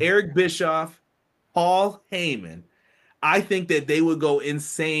 Eric Bischoff, Paul Heyman. I think that they would go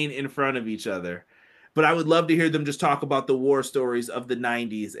insane in front of each other. But I would love to hear them just talk about the war stories of the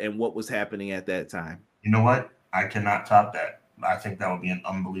 90s and what was happening at that time. You know what? I cannot top that. I think that would be an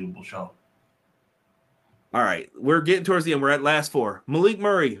unbelievable show. All right. We're getting towards the end. We're at last 4. Malik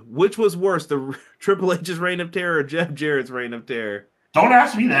Murray, which was worse, the Triple H's reign of terror or Jeff Jarrett's reign of terror? Don't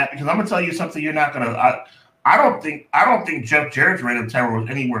ask me that, because I'm going to tell you something you're not going to... I don't think Jeff Jarrett's reign of terror was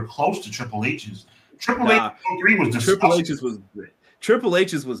anywhere close to Triple H's. Triple H 03 was disgusting. Triple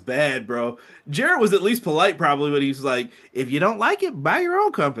H's was bad, bro. Jarrett was at least polite, probably, but he was like, if you don't like it, buy your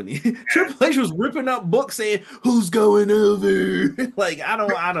own company. Triple H was ripping up books saying, who's going over? Like, I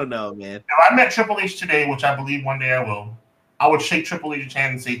don't know, man. If I met Triple H today, which I believe one day I will, I would shake Triple H's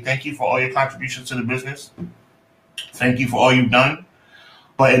hand and say, thank you for all your contributions to the business. Thank you for all you've done.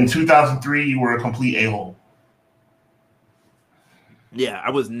 But in 2003, you were a complete a-hole. Yeah,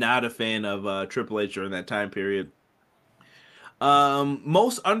 I was not a fan of Triple H during that time period.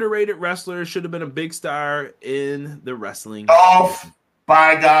 Most underrated wrestler should have been a big star in the wrestling. Dolph,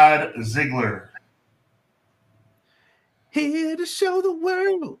 by God, Ziggler. Here to show the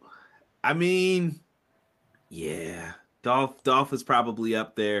world. I mean, yeah, Dolph is probably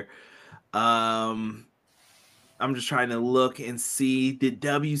up there. I'm just trying to look and see, did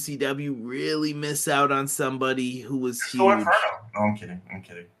WCW really miss out on somebody who was huge? Inferno. I'm kidding.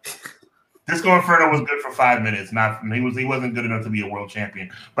 Disco Inferno was good for 5 minutes. He wasn't good enough to be a world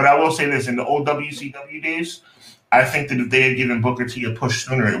champion. But I will say this: in the old WCW days, I think that if they had given Booker T a push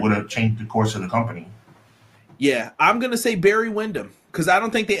sooner, it would have changed the course of the company. Yeah, I'm gonna say Barry Windham because I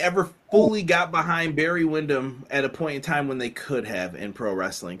don't think they ever fully got behind Barry Windham at a point in time when they could have in pro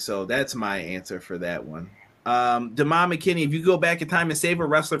wrestling. So that's my answer for that one. Damon McKinney, if you go back in time and save a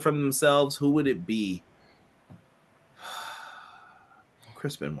wrestler from themselves, who would it be?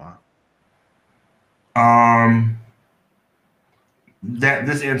 Chris Benoit. That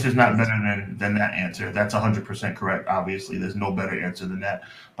this answer is not better than that answer. That's 100% correct. Obviously, there's no better answer than that.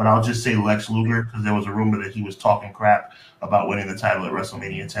 But I'll just say Lex Luger because there was a rumor that he was talking crap about winning the title at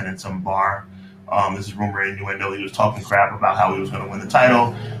WrestleMania 10 in some bar. This is rumor innuendo. He was talking crap about how he was going to win the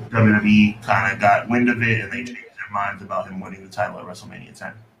title. WWE kind of got wind of it, and they changed their minds about him winning the title at WrestleMania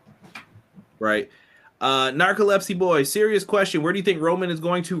 10. Right. Narcolepsy Boy, serious question. Where do you think Roman is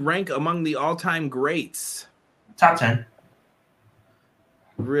going to rank among the all-time greats? Top 10.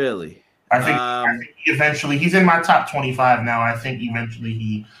 Really? I think eventually he's in my top 25 now. I think eventually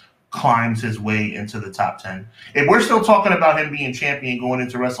he climbs his way into the top 10. If we're still talking about him being champion going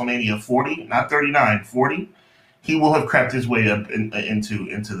into WrestleMania 40, not 39, 40, he will have crept his way up into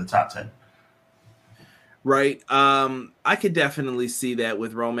the top 10. Right. I could definitely see that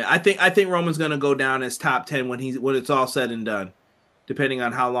with Roman. I think Roman's going to go down as top 10 when it's all said and done, depending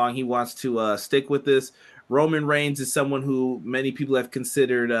on how long he wants to stick with this. Roman Reigns is someone who many people have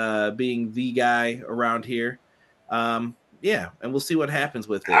considered being the guy around here. Yeah, and we'll see what happens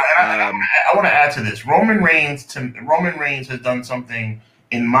with it. I want to add to this. Roman Reigns has done something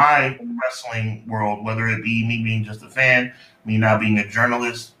in my wrestling world, whether it be me being just a fan, me not being a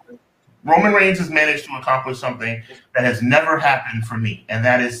journalist. Roman Reigns has managed to accomplish something that has never happened for me, and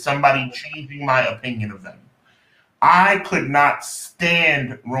that is somebody changing my opinion of them. I could not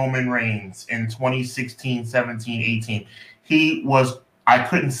stand Roman Reigns in 2016, 17, 18. I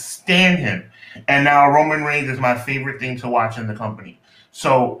couldn't stand him. And now Roman Reigns is my favorite thing to watch in the company.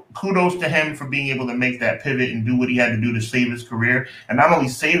 So kudos to him for being able to make that pivot and do what he had to do to save his career. And not only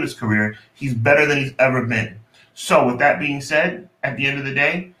save his career, he's better than he's ever been. So with that being said, at the end of the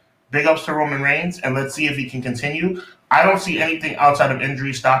day, big ups to Roman Reigns, and let's see if he can continue. I don't see anything outside of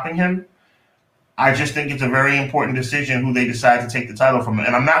injury stopping him. I just think it's a very important decision who they decide to take the title from.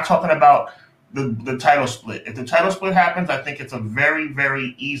 And I'm not talking about the title split. If the title split happens, I think it's a very,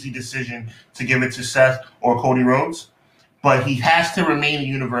 very easy decision to give it to Seth or Cody Rhodes. But he has to remain a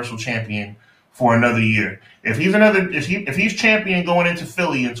Universal Champion for another year. If he's champion going into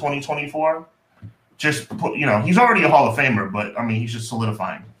Philly in 2024, he's already a Hall of Famer, but I mean he's just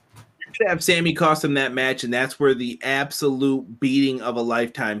solidifying. You have Sammy cost him that match, and that's where the absolute beating of a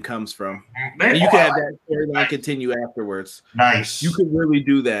lifetime comes from. And you can have that storyline continue afterwards. Nice. You could really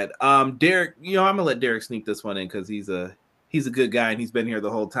do that. Derek, I'm gonna let Derek sneak this one in because he's a good guy and he's been here the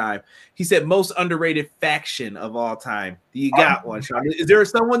whole time. He said most underrated faction of all time. You got one, Sean. Is there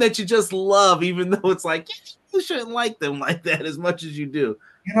someone that you just love, even though it's like you shouldn't like them like that as much as you do?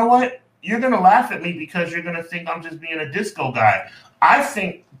 You know what? You're gonna laugh at me because you're gonna think I'm just being a disco guy. I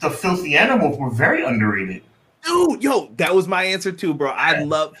think the Filthy Animals were very underrated. Dude, that was my answer too, bro. I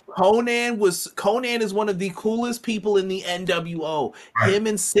love Conan is one of the coolest people in the NWO. Right. Him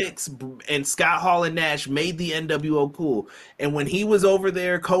and Six and Scott Hall and Nash made the NWO cool. And when he was over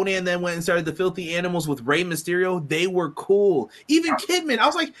there, Conan then went and started the Filthy Animals with Rey Mysterio. They were cool. Even Kidman, I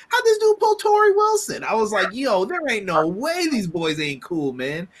was like, how'd this dude pull Tori Wilson? I was like, there ain't no way these boys ain't cool,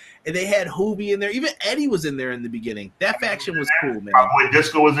 man. And they had Hoovy in there. Even Eddie was in there in the beginning. That faction was cool, man. My boy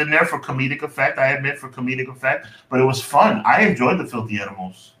Disco was in there for comedic effect. I admit for comedic effect, but it was fun. I enjoyed the Filthy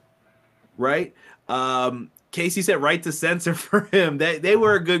Animals. Right. Casey said right to censor for him. They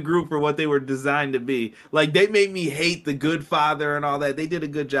were a good group for what they were designed to be. Like they made me hate the Good Father and all that. They did a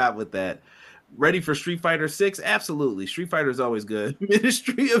good job with that. Ready for Street Fighter 6? Absolutely. Street Fighter is always good.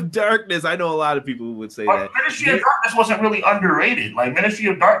 Ministry of Darkness. I know a lot of people who would say that. Ministry of Darkness wasn't really underrated. Like Ministry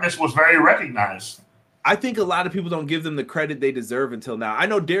of Darkness was very recognized. I think a lot of people don't give them the credit they deserve until now. I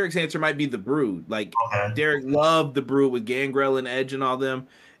know Derek's answer might be The Brood. Like Derek loved The Brood with Gangrel and Edge and all them.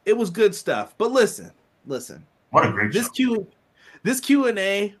 It was good stuff. But listen. What a great show. This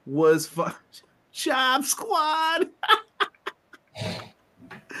Q&A was fun. Job Squad.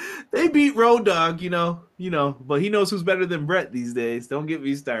 They beat Road Dogg, but he knows who's better than Brett these days. Don't get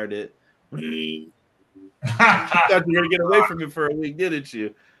me started. You thought you were going to get away from him for a week, didn't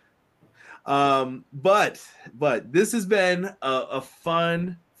you? But this has been a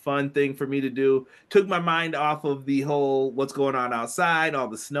fun thing for me to do. Took my mind off of the whole what's going on outside, all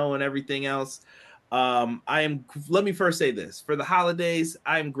the snow and everything else. Let me first say this. For the holidays,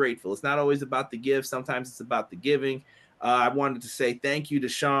 I am grateful. It's not always about the gifts. Sometimes it's about the giving. I wanted to say thank you to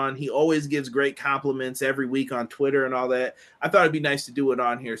Sean. He always gives great compliments every week on Twitter and all that. I thought it'd be nice to do it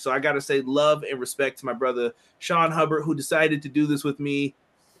on here. So I got to say love and respect to my brother, Sean Hubbard, who decided to do this with me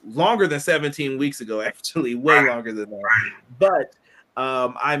longer than 17 weeks ago, actually, way longer than that. But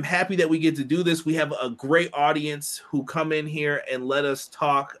I'm happy that we get to do this. We have a great audience who come in here and let us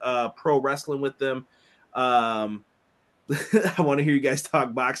talk pro wrestling with them. I want to hear you guys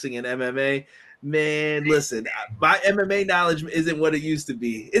talk boxing and MMA. Man, listen, my MMA knowledge isn't what it used to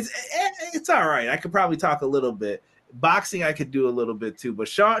be. It's all right. I could probably talk a little bit. Boxing, I could do a little bit too. But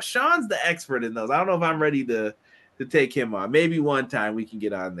Sean's the expert in those. I don't know if I'm ready to take him on. Maybe one time we can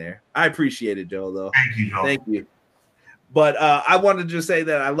get on there. I appreciate it, Joe, though. Thank you, Joe. Thank you. But I wanted to just say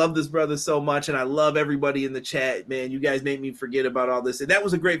that I love this brother so much, and I love everybody in the chat. Man, you guys made me forget about all this. And that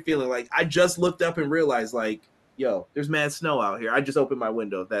was a great feeling. Like, I just looked up and realized, like, yo, there's mad snow out here. I just opened my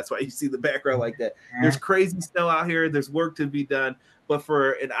window. That's why you see the background like that. There's crazy snow out here. There's work to be done. But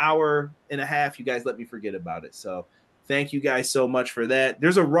for an hour and a half, you guys let me forget about it. So thank you guys so much for that.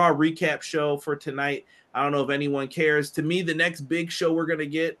 There's a Raw recap show for tonight. I don't know if anyone cares. To me, the next big show we're going to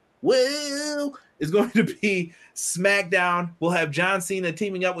get, well, is going to be SmackDown. We'll have John Cena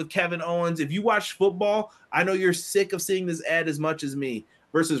teaming up with Kevin Owens. If you watch football, I know you're sick of seeing this ad as much as me.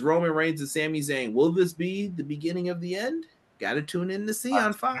 Versus Roman Reigns and Sami Zayn. Will this be the beginning of the end? Got to tune in to see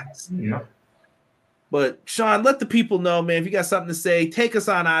on Fox. Yeah. But Sean, let the people know, man. If you got something to say, take us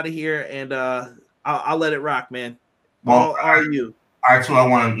on out of here, and I'll let it rock, man. Well, are you? All right, so I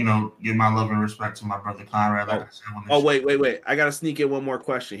want to, give my love and respect to my brother Conrad. Like I said, wait. I got to sneak in one more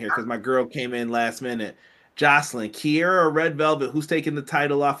question here because my girl came in last minute. Jocelyn, Kiera or Red Velvet? Who's taking the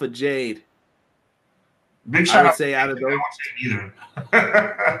title off of Jade? Big shout out. Say out of those. Either.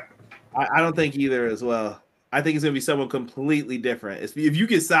 I don't think either as well. I think it's going to be someone completely different. If you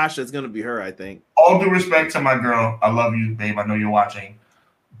get Sasha, it's going to be her, I think. All due respect to my girl. I love you, babe. I know you're watching.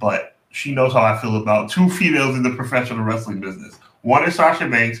 But she knows how I feel about two females in the professional wrestling business. One is Sasha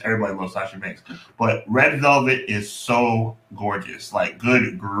Banks. Everybody loves Sasha Banks. But Red Velvet is so gorgeous. Like,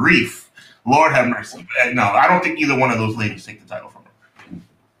 good grief. Lord have mercy. No, I don't think either one of those ladies take the title from her.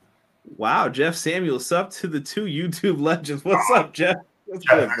 Wow, Jeff Samuel, sub to the two YouTube legends. What's up, Jeff? That's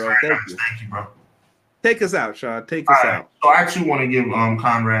good, bro. Thank you, bro. Take us out, Sean. Take us out. So I actually want to give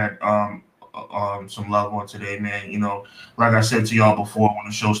Conrad some love on today, man. Like I said to y'all before when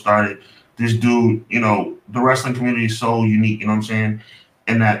the show started, this dude, the wrestling community is so unique, you know what I'm saying?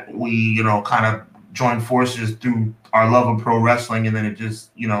 And that we, kind of join forces through our love of pro wrestling, and then it just,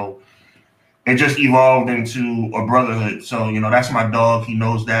 it just evolved into a brotherhood. So, that's my dog. He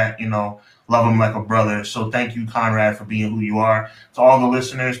knows that, love him like a brother. So thank you, Conrad, for being who you are. To all the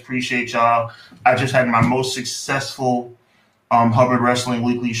listeners, appreciate y'all. I just had my most successful Hubbard Wrestling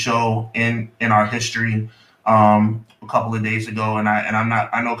Weekly show in our history a couple of days ago. And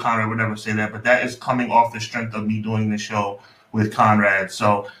I know Conrad would never say that, but that is coming off the strength of me doing the show with Conrad.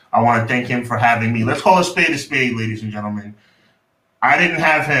 So I want to thank him for having me. Let's call a spade, ladies and gentlemen. I didn't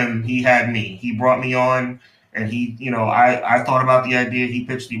have him. He had me. He brought me on, and he, I thought about the idea. He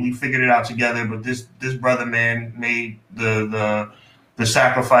pitched it. We figured it out together. But this brother, man, made the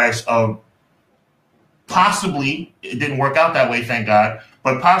sacrifice of possibly, it didn't work out that way, thank God,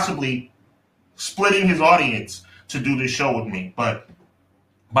 but possibly splitting his audience to do this show with me. But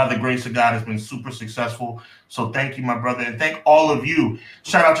by the grace of God, it's been super successful. So thank you, my brother. And thank all of you.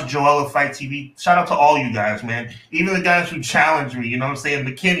 Shout out to Joella Fight TV. Shout out to all you guys, man. Even the guys who challenged me, you know what I'm saying?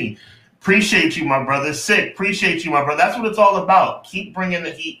 McKinney, appreciate you, my brother. Sick, appreciate you, my brother. That's what it's all about. Keep bringing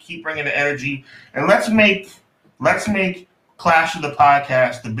the heat. Keep bringing the energy. And let's make Clash of the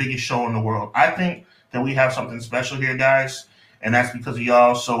Podcast the biggest show in the world. I think that we have something special here, guys. And that's because of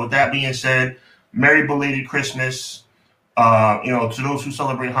y'all. So with that being said, Merry belated Christmas. To those who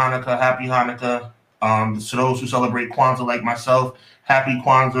celebrate Hanukkah, happy Hanukkah. To those who celebrate Kwanzaa like myself, happy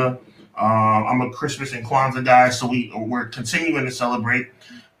Kwanzaa. I'm a Christmas and Kwanzaa guy, so we're continuing to celebrate.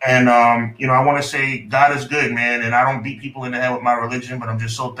 And, I want to say God is good, man. And I don't beat people in the head with my religion, but I'm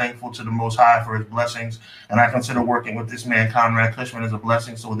just so thankful to the Most High for his blessings. And I consider working with this man, Conrad Cushman, as a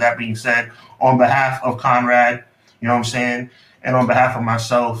blessing. So with that being said, on behalf of Conrad, you know what I'm saying, and on behalf of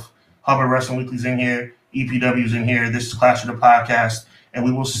myself, Hubbard Wrestling Weekly's in here, EPW's in here. This is Clash of the Podcast. And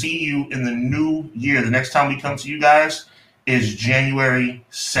we will see you in the new year. The next time we come to you guys is January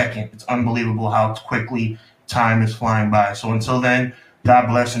 2nd. It's unbelievable how quickly time is flying by. So until then, God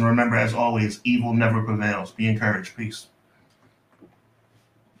bless. And remember, as always, evil never prevails. Be encouraged. Peace.